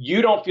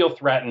 You don't feel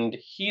threatened.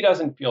 He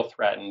doesn't feel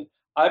threatened.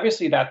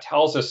 Obviously, that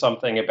tells us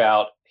something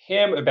about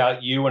him,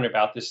 about you, and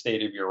about the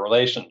state of your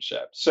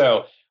relationship.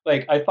 So,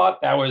 like, I thought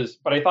it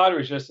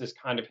was just this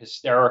kind of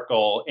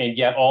hysterical and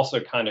yet also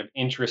kind of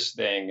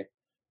interesting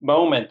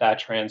moment that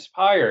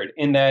transpired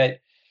in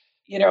that,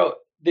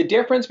 the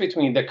difference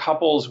between the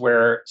couples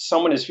where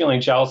someone is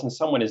feeling jealous and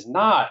someone is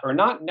not are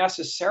not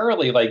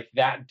necessarily like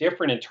that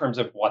different in terms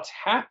of what's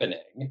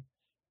happening,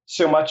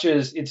 so much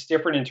as it's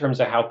different in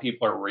terms of how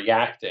people are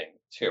reacting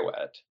to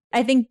it.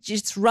 I think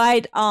just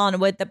right on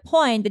with the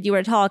point that you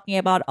were talking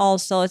about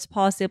also, it's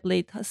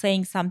possibly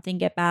saying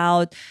something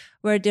about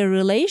where the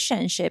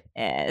relationship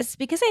is.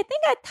 Because I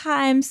think at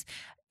times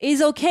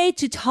it's okay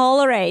to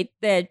tolerate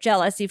the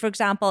jealousy. For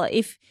example,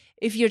 if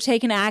you're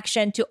taking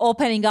action to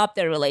opening up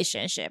the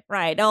relationship,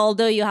 right?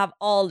 Although you have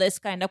all this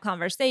kind of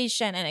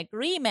conversation and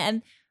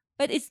agreement,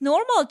 but it's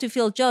normal to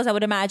feel jealous. I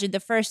would imagine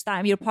the first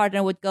time your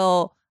partner would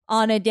go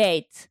on a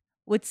date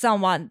with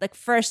someone, like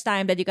first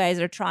time that you guys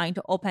are trying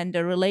to open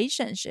the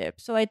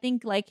relationship. So I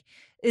think like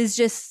it's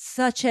just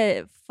such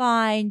a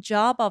fine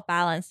job of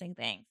balancing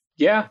things.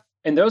 Yeah.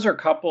 And those are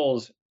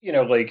couples,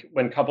 like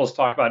when couples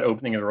talk about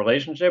opening a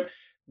relationship,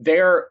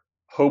 they're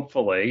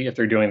hopefully, if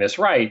they're doing this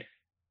right,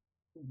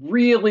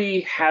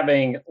 really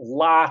having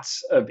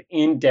lots of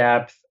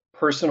in-depth,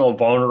 personal,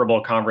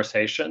 vulnerable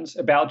conversations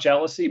about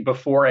jealousy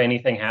before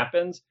anything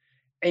happens.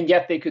 And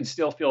yet they could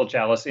still feel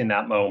jealous in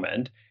that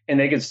moment, and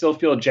they could still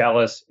feel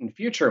jealous in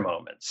future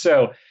moments.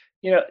 So,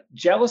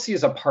 jealousy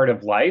is a part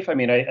of life. I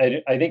mean,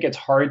 I think it's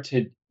hard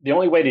the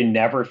only way to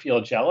never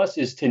feel jealous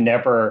is to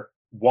never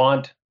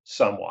want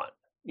someone,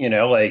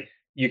 like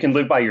you can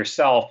live by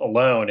yourself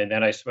alone, and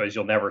then I suppose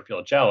you'll never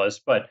feel jealous.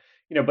 But,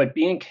 but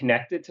being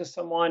connected to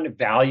someone,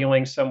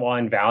 valuing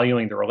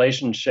the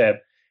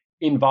relationship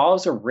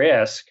involves a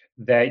risk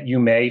that you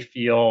may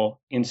feel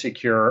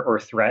insecure or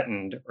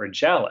threatened or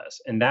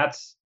jealous. And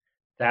that's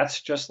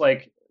just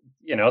like,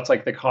 it's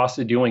like the cost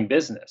of doing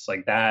business.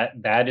 Like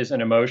that is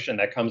an emotion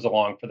that comes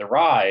along for the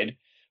ride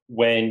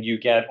when you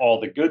get all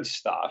the good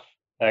stuff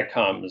that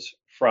comes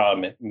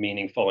from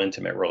meaningful,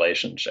 intimate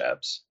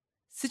relationships.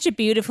 Such a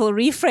beautiful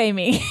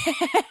reframing.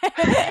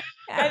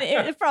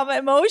 And from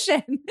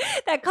emotion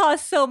that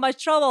caused so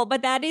much trouble.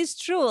 But that is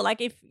true.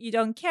 Like if you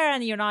don't care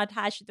and you're not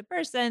attached to the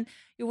person,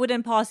 you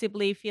wouldn't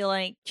possibly feel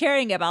like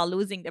caring about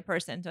losing the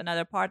person to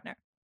another partner.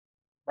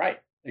 Right.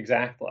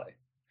 Exactly.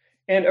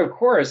 And of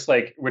course,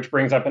 like, which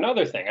brings up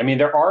another thing. I mean,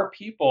 there are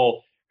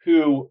people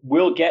who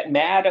will get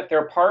mad at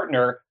their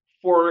partner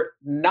for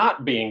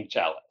not being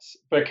jealous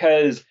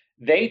because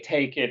they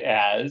take it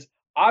as,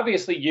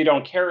 obviously, you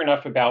don't care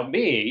enough about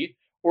me,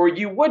 or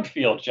you would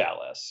feel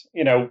jealous,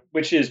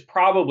 which is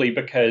probably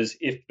because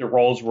if the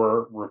roles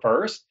were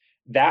reversed,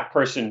 that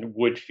person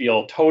would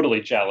feel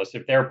totally jealous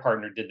if their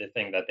partner did the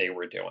thing that they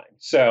were doing.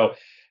 So,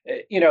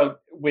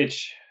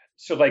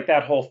 so like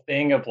that whole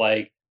thing of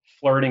like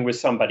flirting with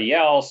somebody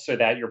else so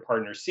that your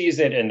partner sees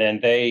it and then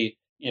they,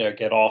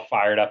 get all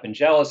fired up and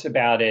jealous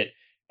about it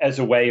as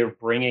a way of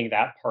bringing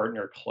that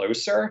partner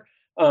closer.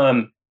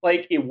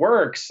 Like it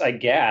works, I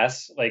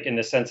guess, like in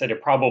the sense that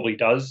it probably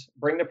does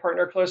bring the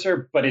partner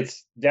closer, but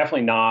it's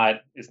definitely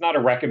it's not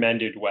a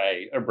recommended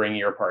way of bringing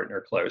your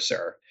partner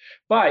closer.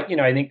 But,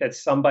 I think that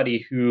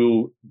somebody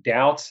who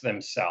doubts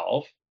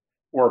themselves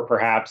or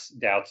perhaps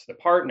doubts the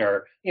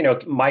partner,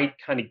 might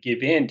kind of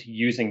give in to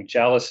using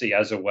jealousy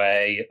as a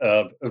way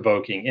of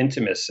evoking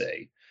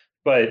intimacy.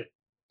 But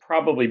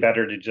probably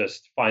better to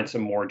just find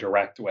some more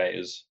direct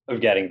ways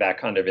of getting that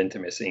kind of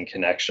intimacy and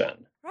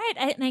connection. Right.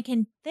 And I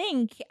can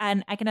think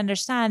and I can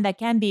understand that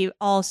can be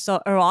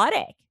also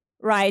erotic,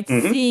 right?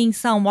 Mm-hmm. Seeing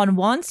someone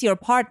wants your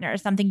partner,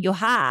 something you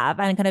have,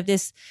 and kind of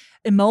this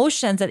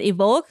emotions that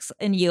evokes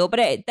in you,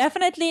 but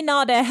definitely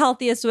not the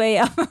healthiest way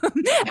of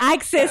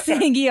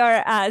accessing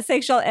your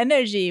sexual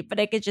energy, but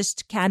it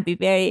just can be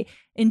very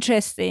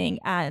interesting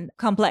and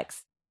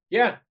complex.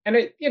 Yeah. And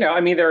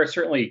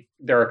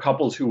there are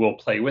couples who will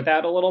play with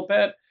that a little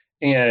bit.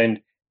 And,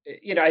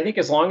 I think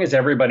as long as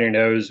everybody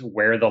knows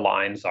where the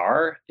lines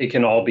are, it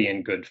can all be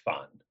in good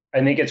fun. I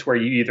think it's where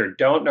you either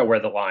don't know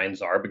where the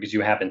lines are because you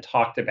haven't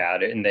talked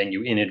about it and then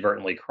you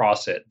inadvertently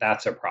cross it.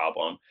 That's a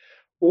problem.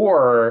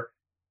 Or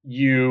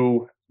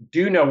you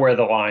do know where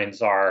the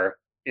lines are.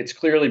 It's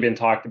clearly been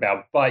talked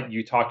about, but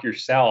you talk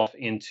yourself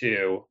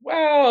into,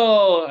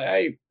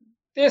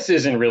 this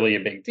isn't really a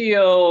big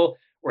deal,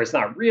 or it's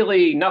not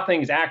really,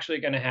 nothing's actually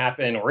going to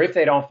happen. Or if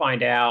they don't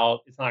find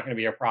out, it's not going to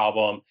be a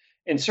problem.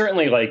 And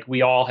certainly, like,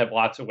 we all have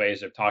lots of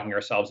ways of talking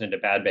ourselves into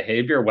bad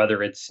behavior,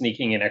 whether it's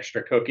sneaking an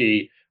extra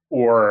cookie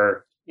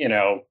or,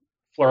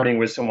 flirting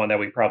with someone that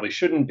we probably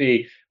shouldn't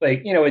be.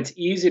 Like, it's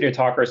easy to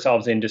talk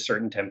ourselves into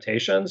certain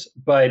temptations,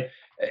 but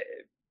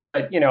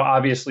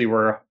obviously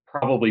we're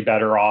probably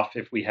better off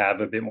if we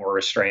have a bit more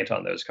restraint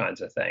on those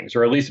kinds of things,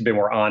 or at least a bit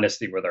more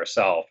honesty with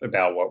ourselves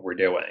about what we're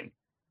doing.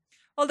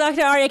 Well,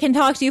 Dr. Ari, I can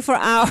talk to you for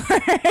hours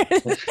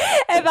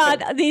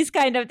about these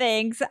kind of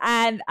things.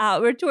 And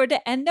we're toward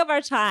the end of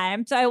our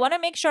time. So I want to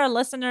make sure our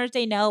listeners,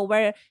 they know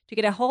where to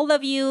get a hold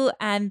of you.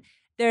 And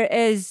there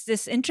is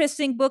this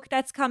interesting book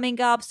that's coming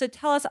up. So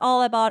tell us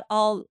all about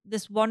all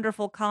this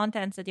wonderful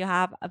contents that you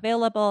have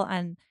available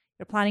and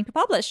you're planning to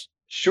publish.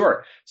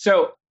 Sure.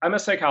 So I'm a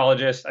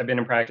psychologist. I've been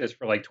in practice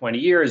for like 20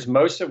 years.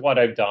 Most of what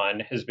I've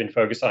done has been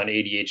focused on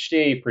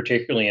ADHD,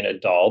 particularly in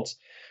adults.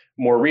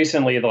 More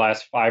recently, the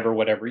last 5 or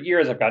whatever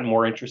years, I've gotten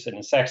more interested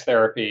in sex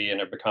therapy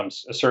and I've become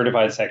a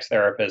certified sex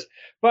therapist.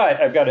 But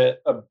I've got a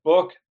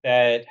book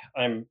that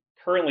I'm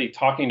currently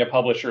talking to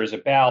publishers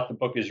about. The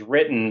book is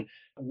written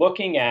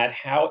looking at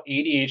how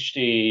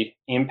ADHD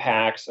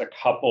impacts a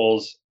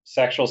couple's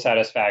sexual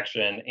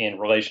satisfaction and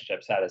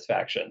relationship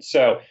satisfaction.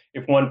 So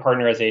if one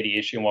partner has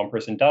ADHD and one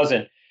person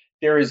doesn't,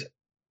 there is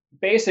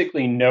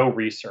basically no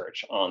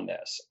research on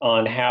this,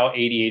 on how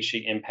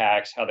ADHD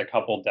impacts how the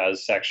couple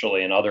does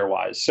sexually and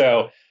otherwise.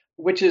 So,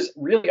 which is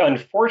really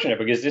unfortunate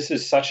because this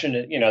is such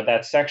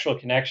that sexual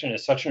connection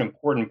is such an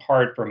important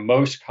part for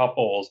most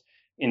couples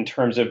in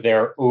terms of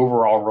their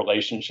overall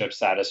relationship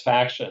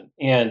satisfaction.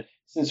 And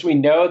since we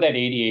know that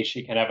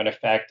ADHD can have an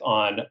effect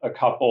on a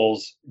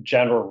couple's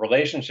general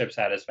relationship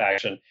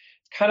satisfaction,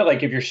 it's kind of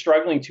like if you're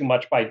struggling too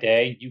much by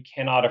day, you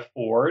cannot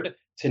afford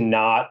to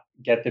not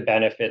get the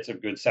benefits of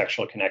good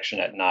sexual connection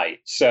at night.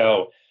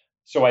 So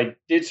I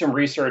did some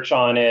research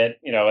on it.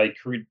 I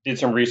did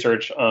some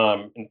research,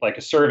 like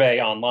a survey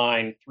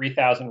online,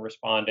 3,000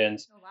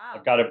 respondents. Oh, wow.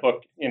 I've got a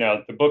book,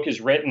 the book is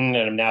written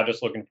and I'm now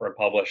just looking for a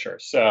publisher.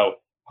 So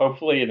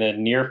hopefully in the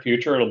near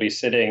future, it'll be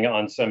sitting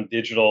on some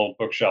digital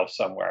bookshelf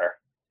somewhere.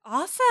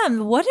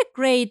 Awesome. What a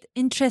great,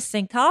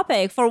 interesting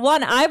topic. For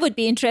one, I would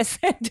be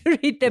interested to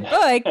read the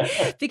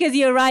book because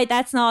you're right.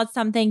 That's not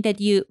something that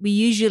we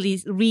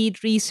usually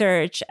read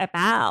research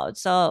about.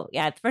 So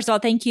yeah, first of all,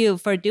 thank you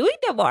for doing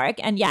the work.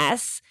 And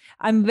yes,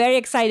 I'm very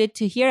excited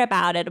to hear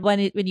about it.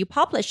 When you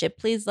publish it,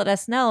 please let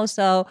us know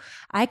so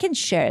I can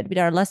share it with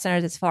our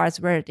listeners as far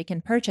as where they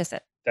can purchase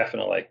it.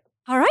 Definitely.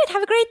 All right.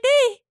 Have a great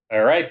day.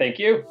 All right. Thank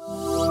you.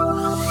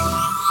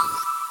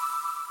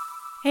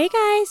 Hey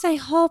guys, I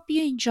hope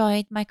you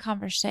enjoyed my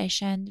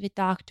conversation with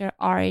Dr.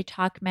 Ari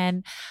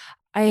Tuckman.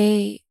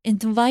 I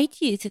invite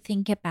you to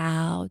think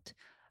about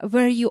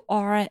where you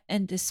are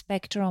in the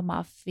spectrum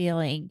of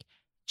feeling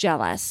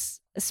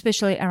jealous,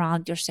 especially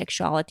around your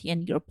sexuality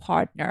and your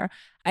partner.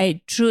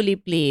 I truly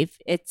believe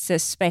it's a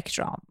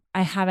spectrum.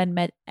 I haven't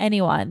met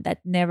anyone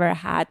that never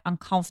had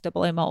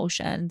uncomfortable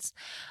emotions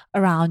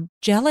around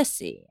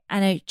jealousy.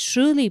 And I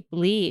truly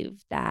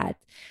believe that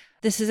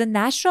this is a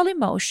natural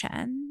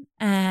emotion.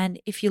 And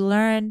if you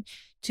learn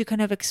to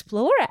kind of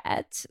explore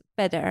it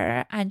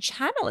better and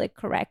channel it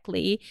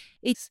correctly,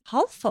 it's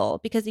helpful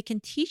because it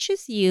can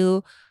teaches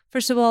you,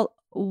 first of all,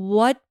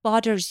 what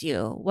bothers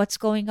you, what's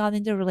going on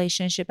in the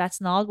relationship that's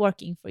not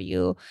working for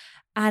you.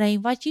 And I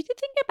invite you to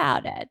think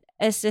about it.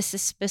 Is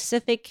this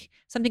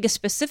something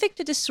specific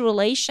to this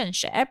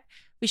relationship,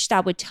 which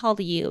that would tell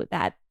you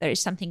that there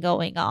is something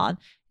going on?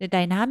 The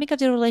dynamic of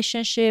the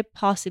relationship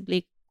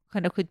possibly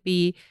kind of could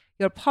be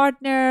your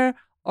partner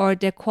or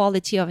the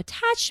quality of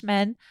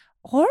attachment,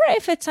 or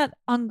if it's an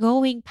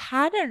ongoing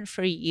pattern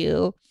for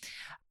you,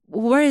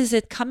 where is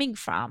it coming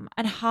from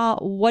and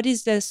what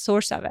is the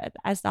source of it?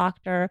 As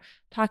Dr.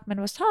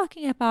 Tuckman was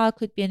talking about,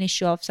 could be an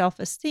issue of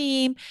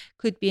self-esteem,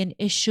 could be an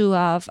issue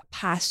of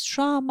past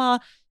trauma,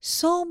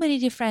 so many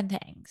different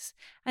things.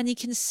 And you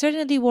can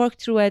certainly work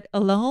through it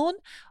alone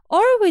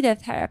or with a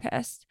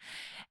therapist.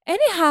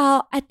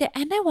 Anyhow, at the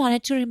end, I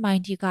wanted to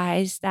remind you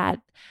guys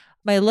that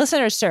my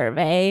listener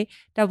survey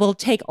that will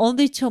take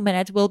only 2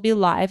 minutes will be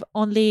live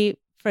only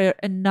for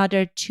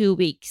another 2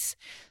 weeks.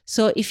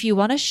 So if you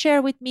want to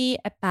share with me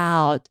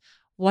about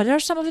what are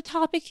some of the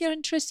topics you're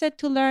interested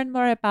to learn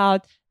more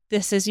about,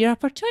 this is your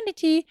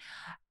opportunity.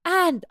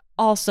 And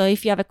also,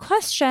 if you have a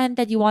question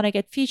that you want to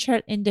get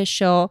featured in the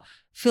show,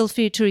 feel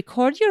free to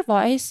record your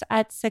voice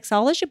at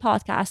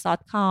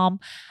sexologypodcast.com,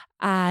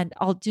 and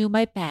I'll do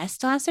my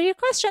best to answer your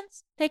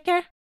questions. Take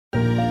care.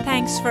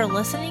 Thanks for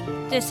listening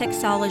to the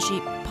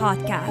Sexology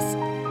Podcast.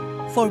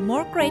 For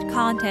more great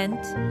content,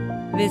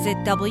 visit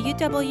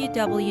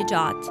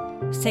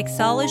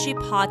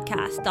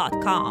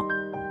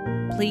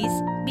www.sexologypodcast.com.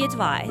 Please be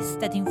advised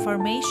that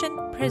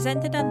information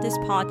presented on this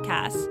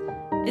podcast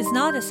is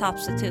not a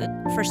substitute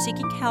for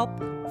seeking help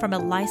from a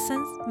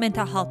licensed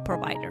mental health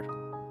provider.